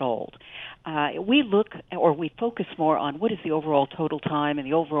not that old. We focus more on what is the overall total time and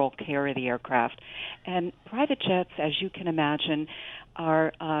the overall care of the aircraft. And private jets, as you can imagine,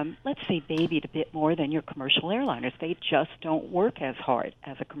 are, let's say, babied a bit more than your commercial airliners. They just don't work as hard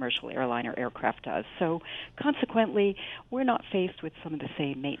as a commercial airliner aircraft does. So consequently, we're not faced with some of the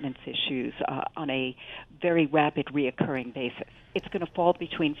same maintenance issues on a very rapid reoccurring basis. It's going to fall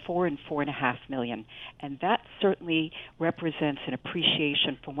between $4 and $4.5 million, and that certainly represents an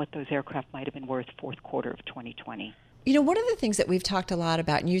appreciation from what those aircraft might have been worth fourth quarter of 2020. One of the things that we've talked a lot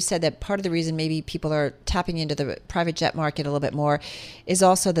about, and you said that part of the reason maybe people are tapping into the private jet market a little bit more is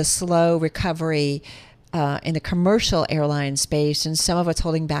also the slow recovery in the commercial airline space. And some of what's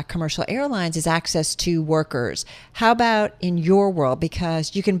holding back commercial airlines is access to workers. How about in your world?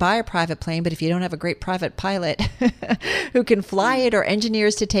 Because you can buy a private plane, but if you don't have a great private pilot who can fly it or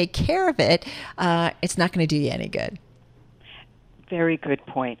engineers to take care of it, it's not going to do you any good. Very good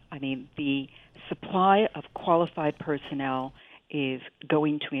point. I mean, the supply of qualified personnel is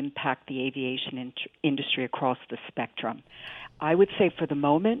going to impact the aviation industry across the spectrum. I would say for the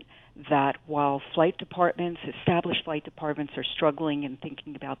moment that while established flight departments are struggling and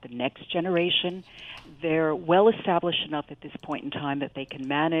thinking about the next generation, they're well established enough at this point in time that they can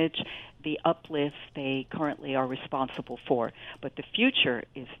manage the uplifts they currently are responsible for. But the future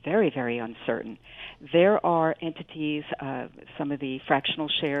is very, very uncertain. There are entities, some of the fractional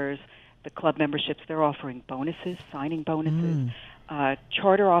shares, the club memberships, they're offering bonuses, signing bonuses.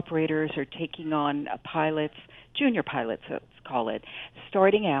 Charter operators are taking on pilots, junior pilots, let's call it,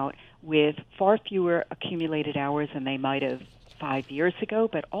 starting out with far fewer accumulated hours than they might have 5 years ago,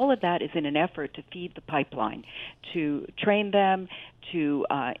 but all of that is in an effort to feed the pipeline, to train them, to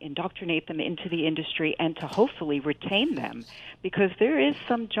indoctrinate them into the industry, and to hopefully retain them, because there is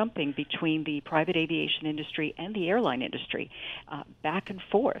some jumping between the private aviation industry and the airline industry, back and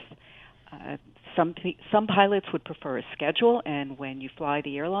forth. Some pilots would prefer a schedule, and when you fly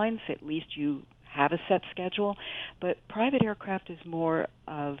the airlines, at least you have a set schedule. But private aircraft is more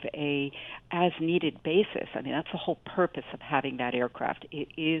of a as-needed basis. I mean, that's the whole purpose of having that aircraft. It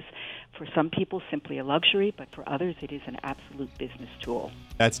is, for some people, simply a luxury, but for others, it is an absolute business tool.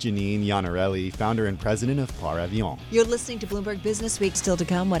 That's Janine Iannarelli, founder and president of Par Avion. You're listening to Bloomberg Business Week. Still to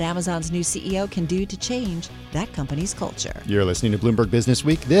come, what Amazon's new CEO can do to change that company's culture. You're listening to Bloomberg Business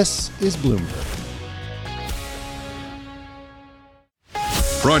Week. This is Bloomberg.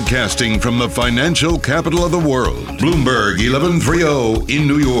 Broadcasting from the financial capital of the world, Bloomberg 1130 in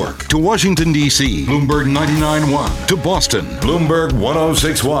New York. To Washington, D.C., Bloomberg 99.1. To Boston, Bloomberg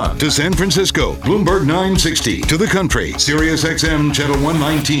 1061. To San Francisco, Bloomberg 960. To the country, Sirius XM Channel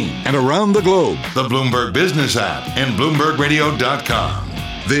 119. And around the globe, the Bloomberg Business app and BloombergRadio.com.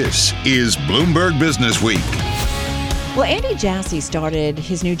 This is Bloomberg Business Week. Well, Andy Jassy started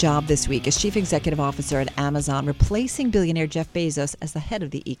his new job this week as chief executive officer at Amazon, replacing billionaire Jeff Bezos as the head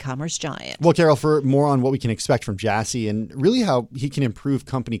of the e-commerce giant. Well, Carol, for more on what we can expect from Jassy and really how he can improve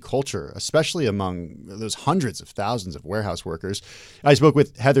company culture, especially among those hundreds of thousands of warehouse workers, I spoke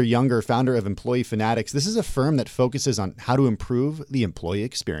with Heather Younger, founder of Employee Fanatics. This is a firm that focuses on how to improve the employee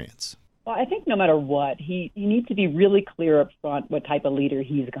experience. Well, I think no matter what, he needs to be really clear up front what type of leader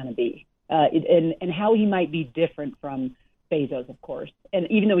he's going to be. And how he might be different from Bezos, of course.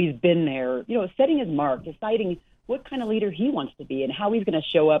 And even though he's been there, setting his mark, deciding what kind of leader he wants to be and how he's going to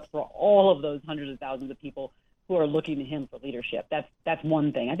show up for all of those hundreds of thousands of people who are looking to him for leadership. That's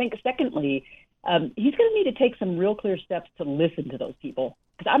one thing. I think secondly, he's going to need to take some real clear steps to listen to those people,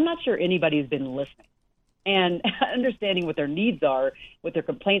 because I'm not sure anybody's been listening. and understanding what their needs are, what their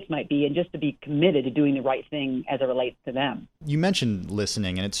complaints might be, and just to be committed to doing the right thing as it relates to them. You mentioned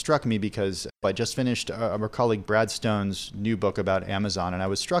listening, and it struck me because I just finished our colleague Brad Stone's new book about Amazon, and I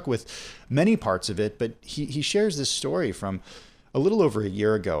was struck with many parts of it, but he shares this story from a little over a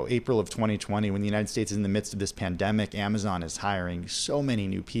year ago, April of 2020, when the United States is in the midst of this pandemic. Amazon is hiring so many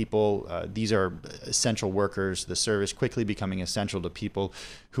new people. These are essential workers, the service quickly becoming essential to people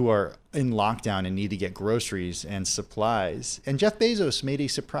who are in lockdown and need to get groceries and supplies. And Jeff Bezos made a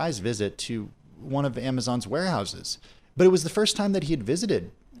surprise visit to one of Amazon's warehouses. But it was the first time that he had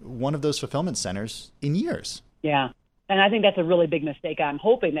visited one of those fulfillment centers in years. Yeah. And I think that's a really big mistake. I'm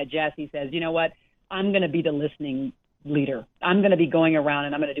hoping that Jassy says, you know what, I'm going to be the listening leader. I'm going to be going around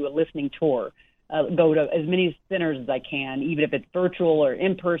and I'm going to do a listening tour, go to as many centers as I can, even if it's virtual or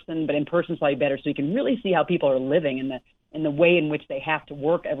in person, but in person is probably better, so you can really see how people are living in the way in which they have to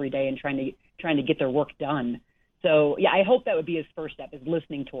work every day and trying to get their work done. So yeah, I hope that would be his first step, is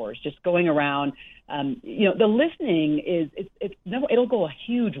listening tours, just going around. The listening it'll go a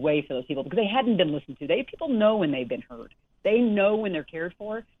huge way for those people because they hadn't been listened to. People know when they've been heard. They know when they're cared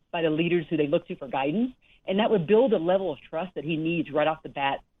for by the leaders who they look to for guidance. And that would build a level of trust that he needs right off the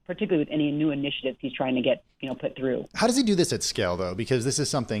bat, particularly with any new initiatives he's trying to get, put through. How does he do this at scale, though? Because this is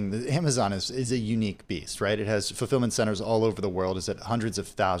something that Amazon is a unique beast, right? It has fulfillment centers all over the world. It's at hundreds of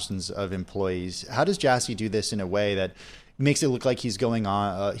thousands of employees. How does Jassy do this in a way that makes it look like he's going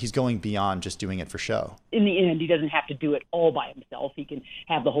beyond just doing it for show? In the end, he doesn't have to do it all by himself. He can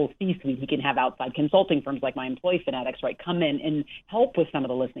have the whole C-suite. He can have outside consulting firms like My Employee Fanatics, right, come in and help with some of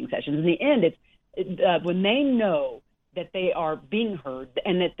the listening sessions. In the end, when they know that they are being heard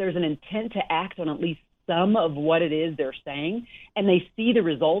and that there's an intent to act on at least some of what it is they're saying, and they see the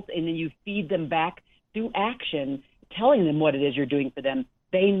results, and then you feed them back through action, telling them what it is you're doing for them,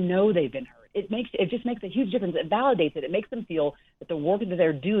 they know they've been heard. It just makes a huge difference. It validates it. It makes them feel that the work that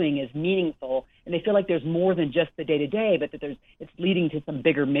they're doing is meaningful, and they feel like there's more than just the day-to-day, but that it's leading to some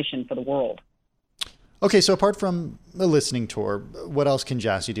bigger mission for the world. Okay, so apart from a listening tour, what else can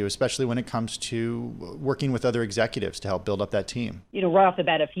Jassy do, especially when it comes to working with other executives to help build up that team? Right off the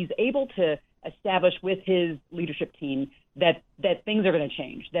bat, if he's able to establish with his leadership team that things are going to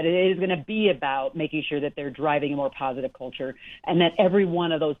change, that it is going to be about making sure that they're driving a more positive culture, and that every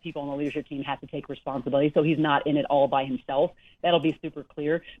one of those people on the leadership team has to take responsibility, so he's not in it all by himself. That'll be super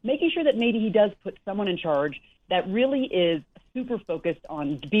clear. Making sure that maybe he does put someone in charge that really is super focused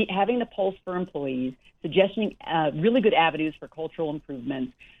on having the pulse for employees, suggesting really good avenues for cultural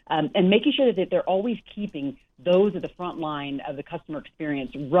improvements, and making sure that they're always keeping those at the front line of the customer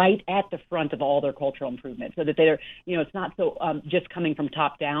experience right at the front of all their cultural improvements, so that they're, it's not so just coming from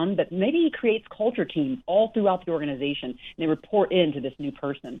top down, but maybe he creates culture teams all throughout the organization, and they report into this new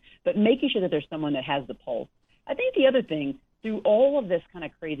person, but making sure that there's someone that has the pulse. I think the other thing through all of this kind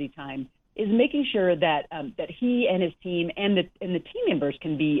of crazy time is making sure that he and his team and the team members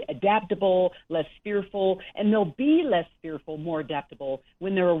can be adaptable, less fearful, and they'll be less fearful, more adaptable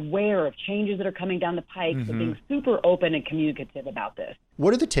when they're aware of changes that are coming down the pike, so being super open and communicative about this.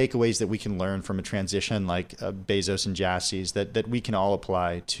 What are the takeaways that we can learn from a transition like Bezos and Jassy's that we can all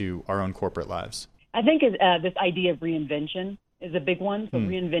apply to our own corporate lives? I think this idea of reinvention is a big one. So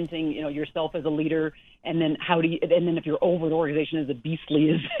reinventing, yourself as a leader, and then if your over the organization is as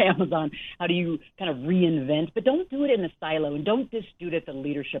beastly as Amazon, how do you kind of reinvent? But don't do it in a silo, and don't just do it at the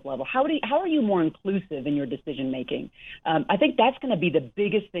leadership level. How are you more inclusive in your decision making? I think that's going to be the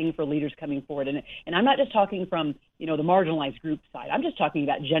biggest thing for leaders coming forward. And I'm not just talking from the marginalized group side. I'm just talking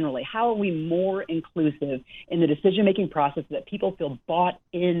about generally. How are we more inclusive in the decision making process so that people feel bought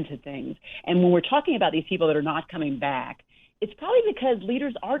into things? And when we're talking about these people that are not coming back, it's probably because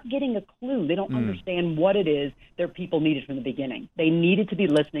leaders aren't getting a clue. They don't understand what it is their people needed from the beginning. They needed to be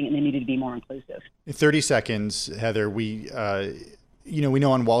listening, and they needed to be more inclusive. In 30 seconds, Heather, we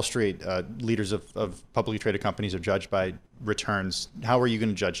know on Wall Street, leaders of publicly traded companies are judged by returns. How are you going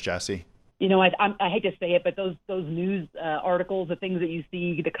to judge Jassy? I hate to say it, but those news articles, the things that you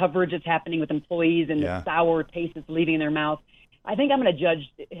see, the coverage that's happening with employees and the sour taste that's leaving in their mouth, I think I'm going to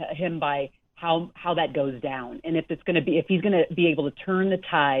judge him by how that goes down, and if he's going to be able to turn the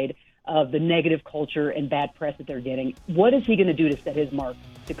tide of the negative culture and bad press that they're getting, what is he going to do to set his mark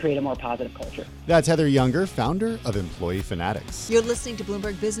to create a more positive culture? That's Heather Younger, founder of Employee Fanatics. You're listening to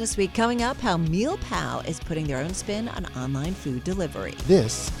Bloomberg Business Week. Coming up, how MealPal is putting their own spin on online food delivery.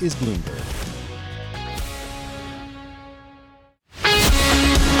 This is Bloomberg.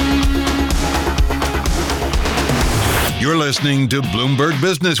 You're listening to Bloomberg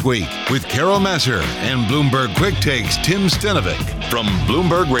Business Week with Carol Massar and Bloomberg Quick Takes Tim Stenovec from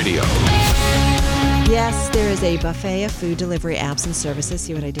Bloomberg Radio. Yes, there is a buffet of food delivery apps and services.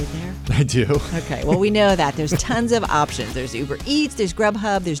 See what I did there? I do. Okay, well, we know that. There's tons of options. There's Uber Eats, there's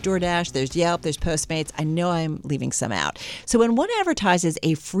Grubhub, there's DoorDash, there's Yelp, there's Postmates. I know I'm leaving some out. So when one advertises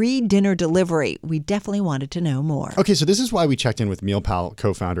a free dinner delivery, we definitely wanted to know more. Okay, so this is why we checked in with MealPal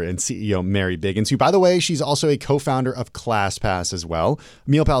co-founder and CEO Mary Biggins, who, by the way, she's also a co-founder of ClassPass as well.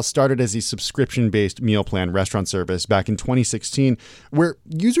 MealPal started as a subscription-based meal plan restaurant service back in 2016, where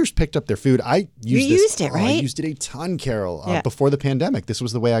users picked up their food. I used it, right? I used it a ton, Carol, Yeah. before the pandemic. This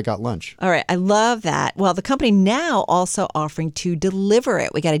was the way I got lunch. All right, I love that. Well, the company now also offering to deliver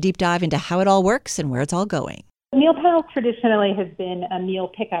it. We got a deep dive into how it all works and where it's all going. MealPal traditionally has been a meal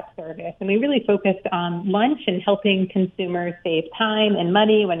pickup service, and we really focused on lunch and helping consumers save time and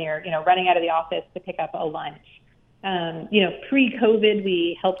money when you're, running out of the office to pick up a lunch. Pre-COVID,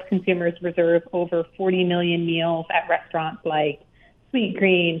 we helped consumers reserve over 40 million meals at restaurants like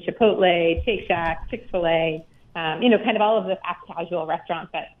Sweetgreen, Chipotle, Shake Shack, Chick-fil-A, kind of all of the fast casual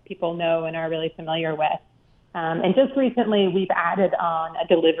restaurants that people know and are really familiar with. And just recently, we've added on a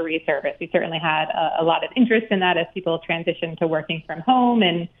delivery service. We certainly had a lot of interest in that as people transition to working from home,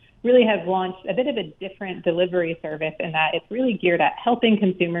 and really have launched a bit of a different delivery service in that it's really geared at helping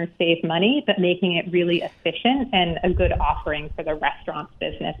consumers save money, but making it really efficient and a good offering for the restaurant's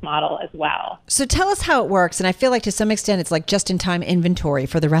business model as well. So tell us how it works. And I feel like to some extent it's like just-in-time inventory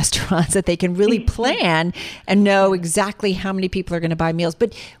for the restaurants that they can really plan and know exactly how many people are going to buy meals.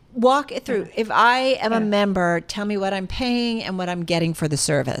 But walk it through. If I am a member, tell me what I'm paying and what I'm getting for the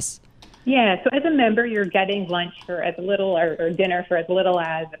service. Yeah, so as a member, you're getting lunch for as little or dinner for as little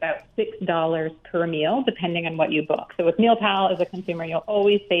as about $6 per meal, depending on what you book. So with MealPal, as a consumer, you'll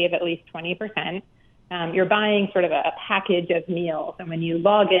always save at least 20%. You're buying sort of a package of meals. And when you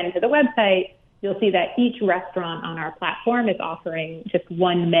log into the website, you'll see that each restaurant on our platform is offering just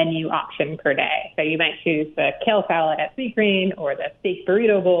one menu option per day. So you might choose the kale salad at Sweetgreen or the steak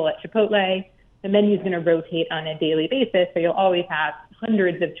burrito bowl at Chipotle. The menu is going to rotate on a daily basis, so you'll always have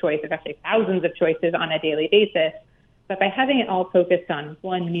hundreds of choices, actually thousands of choices on a daily basis. But by having it all focused on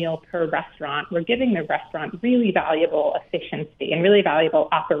one meal per restaurant, we're giving the restaurant really valuable efficiency and really valuable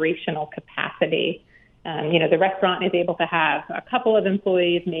operational capacity. The restaurant is able to have a couple of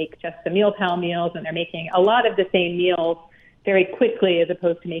employees make just the MealPal meals, and they're making a lot of the same meals very quickly as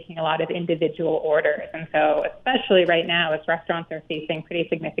opposed to making a lot of individual orders. And so especially right now, as restaurants are facing pretty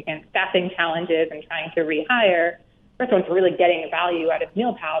significant staffing challenges and trying to rehire, restaurants are really getting value out of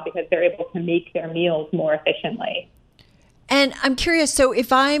MealPal because they're able to make their meals more efficiently. And I'm curious, so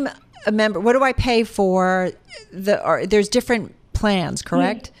if I'm a member, what do I pay for? There's different plans,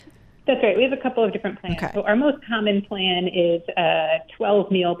 correct? That's right. We have a couple of different plans. Okay. So our most common plan is a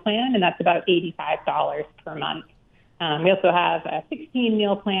 12-meal plan, and that's about $85 per month. We also have a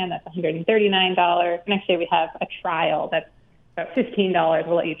 16-meal plan that's $139. And actually, we have a trial that's about $15.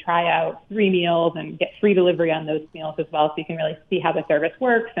 We'll let you try out 3 meals and get free delivery on those meals as well, so you can really see how the service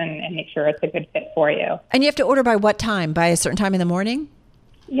works and make sure it's a good fit for you. And you have to order by what time? By a certain time in the morning?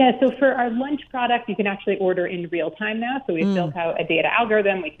 Yeah, so for our lunch product, you can actually order in real time now. So we've built out a data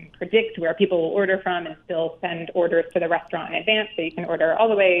algorithm. We can predict where people will order from and still send orders to the restaurant in advance. So you can order all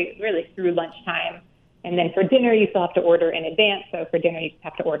the way really through lunchtime. And then for dinner, you still have to order in advance. So for dinner, you just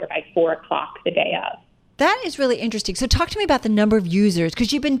have to order by 4 o'clock the day of. That is really interesting. So talk to me about the number of users,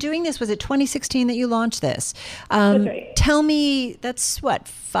 because you've been doing this. Was it 2016 that you launched this? That's right. Tell me, that's what,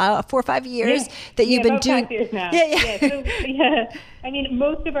 4 or 5 years that you've been doing? 5 years now. I mean,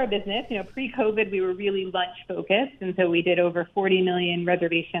 most of our business, pre-COVID, we were really lunch focused. And so we did over 40 million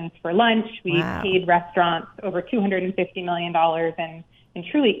reservations for lunch. We paid restaurants over $250 million and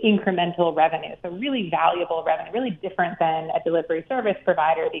truly incremental revenue. So really valuable revenue, really different than a delivery service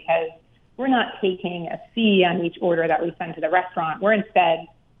provider, because we're not taking a fee on each order that we send to the restaurant. We're instead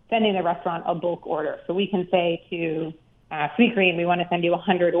sending the restaurant a bulk order. So we can say to Sweetgreen, we want to send you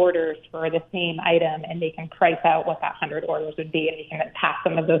 100 orders for the same item, and they can price out what that 100 orders would be, and we can then pass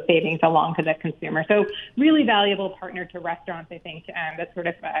some of those savings along to the consumer. So really valuable partner to restaurants, I think. That's sort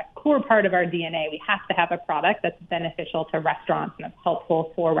of a core part of our DNA. We have to have a product that's beneficial to restaurants and that's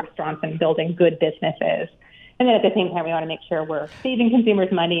helpful for restaurants in building good businesses. And then at the same time, we want to make sure we're saving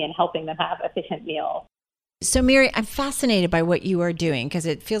consumers money and helping them have efficient meals. So Mary, I'm fascinated by what you are doing, because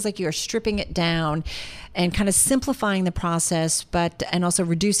it feels like you are stripping it down and kind of simplifying the process, and also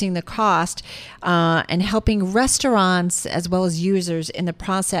reducing the cost and helping restaurants as well as users in the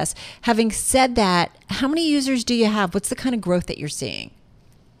process. Having said that, how many users do you have? What's the kind of growth that you're seeing?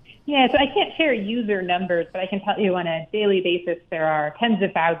 Yeah, so I can't share user numbers, but I can tell you on a daily basis, there are tens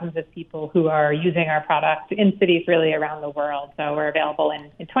of thousands of people who are using our product in cities really around the world. So we're available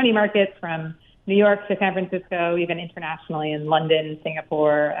in 20 markets, from New York to San Francisco, even internationally in London,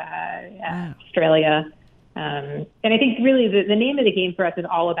 Singapore, Australia. And I think really the name of the game for us is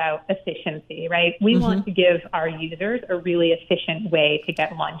all about efficiency, right? We want to give our users a really efficient way to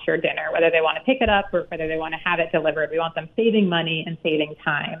get lunch or dinner, whether they want to pick it up or whether they want to have it delivered. We want them saving money and saving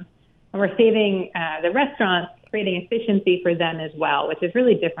time. And we're saving the restaurants, creating efficiency for them as well, which is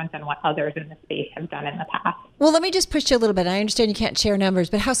really different than what others in the space have done in the past. Well, let me just push you a little bit. I understand you can't share numbers,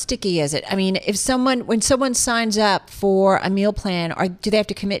 but how sticky is it? I mean, when someone signs up for a meal plan, do they have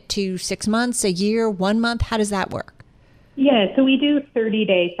to commit to 6 months, a year, 1 month? How does that work? Yeah, so we do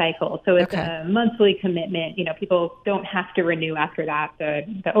 30-day cycles. So it's a monthly commitment. People don't have to renew after that.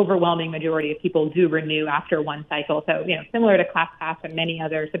 The overwhelming majority of people do renew after one cycle. So, similar to ClassPass and many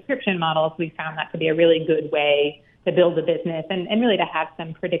other subscription models, we found that to be a really good way to build a business and really to have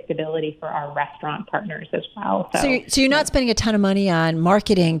some predictability for our restaurant partners as well. So you're not spending a ton of money on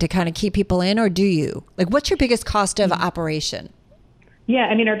marketing to kind of keep people in, or do you? Like, what's your biggest cost of operation? Yeah,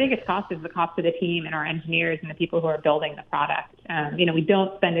 I mean, our biggest cost is the cost of the team and our engineers and the people who are building the product. We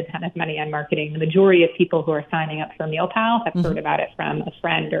don't spend a ton of money on marketing. The majority of people who are signing up for MealPal have heard about it from a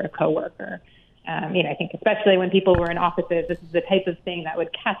friend or a coworker. I think especially when people were in offices, this is the type of thing that would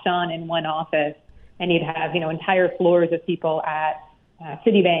catch on in one office, and you'd have, entire floors of people at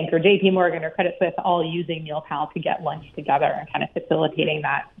Citibank or JP Morgan or Credit Suisse all using MealPal to get lunch together and kind of facilitating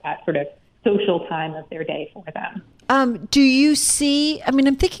that sort of social time of their day for them. Do you see, I'm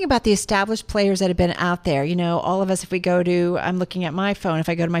thinking about the established players that have been out there. All of us, if we go to, I'm looking at my phone, if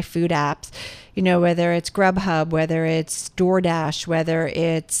I go to my food apps, whether it's Grubhub, whether it's DoorDash, whether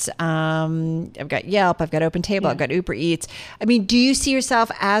it's, I've got Yelp, I've got OpenTable, I've got Uber Eats. Do you see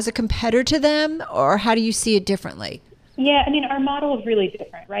yourself as a competitor to them, or how do you see it differently? Yeah, our model is really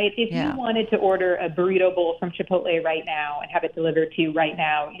different, right? If you wanted to order a burrito bowl from Chipotle right now and have it delivered to you right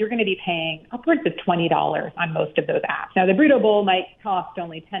now, you're going to be paying upwards of $20 on most of those apps. Now, the burrito bowl might cost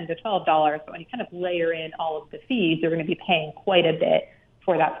only $10 to $12, but when you kind of layer in all of the fees, you're going to be paying quite a bit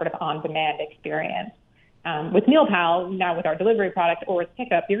for that sort of on-demand experience. With MealPal, now with our delivery product or with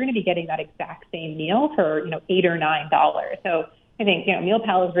pickup, you're going to be getting that exact same meal for $8 or $9. So I think,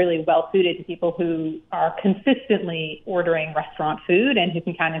 MealPal is really well suited to people who are consistently ordering restaurant food and who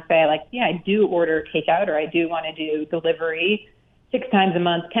can kind of say, like, yeah, I do order takeout, or I do want to do delivery 6 times a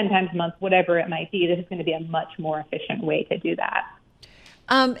month, 10 times a month, whatever it might be. This is going to be a much more efficient way to do that.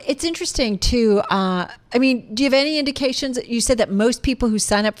 It's interesting too. Do you have any indications? You said that most people who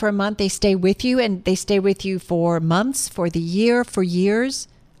sign up for a month, they stay with you, and they stay with you for months, for the year, for years?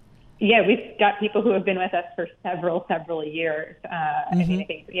 Yeah, we've got people who have been with us for several years. I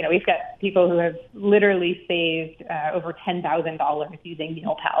think, we've got people who have literally saved over $10,000 using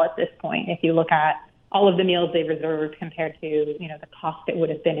MealPal at this point. If you look at all of the meals they reserved compared to, the cost it would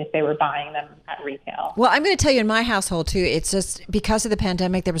have been if they were buying them at retail. Well, I'm going to tell you, in my household too, it's just because of the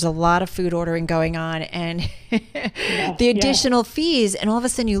pandemic, there was a lot of food ordering going on, and the additional fees, and all of a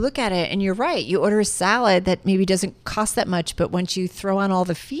sudden you look at it and you're right. You order a salad that maybe doesn't cost that much, but once you throw on all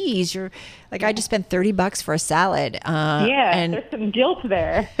the fees, you're like, I just spent $30 for a salad. And there's some guilt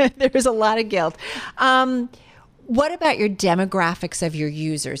there. There's a lot of guilt. What about your demographics of your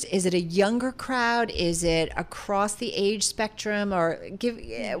users? Is it a younger crowd? Is it across the age spectrum? Or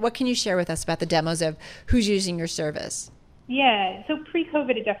what can you share with us about the demos of who's using your service? Yeah, so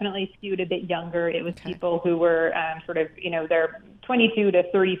pre-COVID, it definitely skewed a bit younger. It was people who were they're 22 to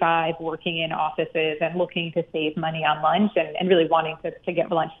 35, working in offices and looking to save money on lunch and really wanting to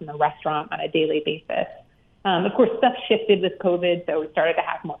get lunch from the restaurant on a daily basis. Of course, stuff shifted with COVID, so we started to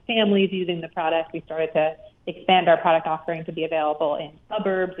have more families using the product. We started to expand our product offering to be available in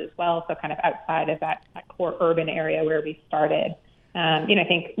suburbs as well, so kind of outside of that core urban area where we started. I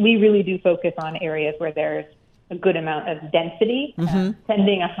think we really do focus on areas where there's a good amount of density.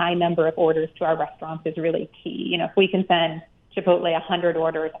 Sending a high number of orders to our restaurants is really key. If we can send Chipotle 100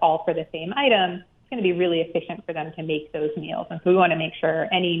 orders all for the same item, it's going to be really efficient for them to make those meals. And so we want to make sure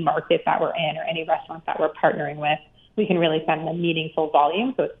any market that we're in or any restaurant that we're partnering with, we can really send them meaningful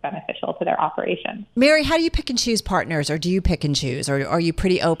volume so it's beneficial to their operation. Mary, how do you pick and choose partners, or do you pick and choose, or are you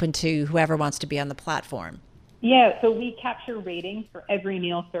pretty open to whoever wants to be on the platform? Yeah, so we capture ratings for every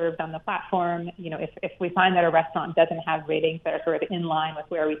meal served on the platform. If we find that a restaurant doesn't have ratings that are sort of in line with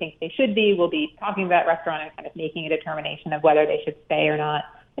where we think they should be, we'll be talking to that restaurant and kind of making a determination of whether they should stay or not.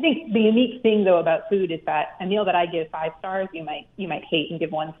 I think the unique thing, though, about food is that a meal that I give 5 stars, you might hate and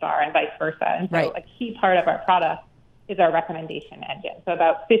give 1 star, and vice versa. And so a key part of our product is our recommendation engine. So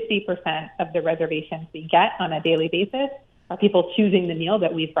about 50% of the reservations we get on a daily basis are people choosing the meal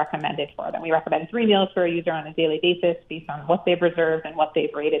that we've recommended for them. We recommend 3 meals for a user on a daily basis based on what they've reserved and what they've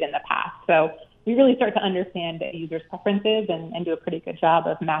rated in the past. So we really start to understand users' preferences and do a pretty good job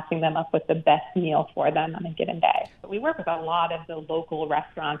of matching them up with the best meal for them on a given day. But we work with a lot of the local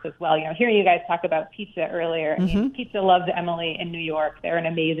restaurants as well. Hearing you guys talk about pizza earlier, I mean, Pizza Loves Emily in New York, they're an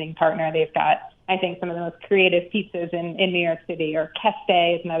amazing partner. They've got, I think, some of the most creative pizzas in New York City, or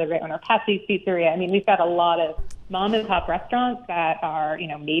Keste is another great one, or Patsy's Pizzeria. I mean, we've got a lot of mom and pop restaurants that are,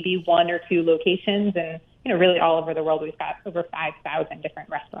 maybe 1 or 2 locations, and really all over the world. We've got over 5,000 different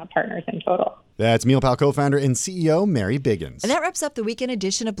restaurant partners in total. That's MealPal co-founder and CEO Mary Biggins. And that wraps up the weekend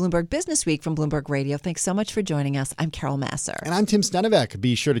edition of Bloomberg Business Week from Bloomberg Radio. Thanks so much for joining us. I'm Carol Masser. And I'm Tim Stenevec.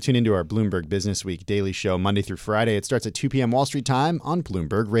 Be sure to tune into our Bloomberg Business Week daily show Monday through Friday. It starts at 2 p.m. Wall Street time on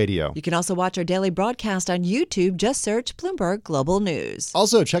Bloomberg Radio. You can also watch our daily broadcast on YouTube. Just search Bloomberg Global News.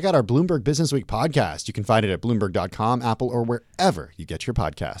 Also, check out our Bloomberg Business Week podcast. You can find it at Bloomberg.com, Apple, or wherever you get your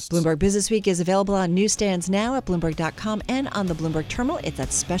podcasts. Bloomberg Business Week is available on newsstands now at Bloomberg.com and on the Bloomberg Terminal. It's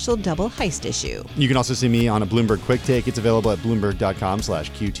that special double heist issue. You can also see me on a Bloomberg Quick Take. It's available at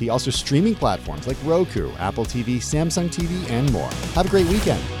Bloomberg.com/QT. Also streaming platforms like Roku, Apple TV, Samsung TV, and more. Have a great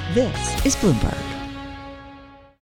weekend. This is Bloomberg.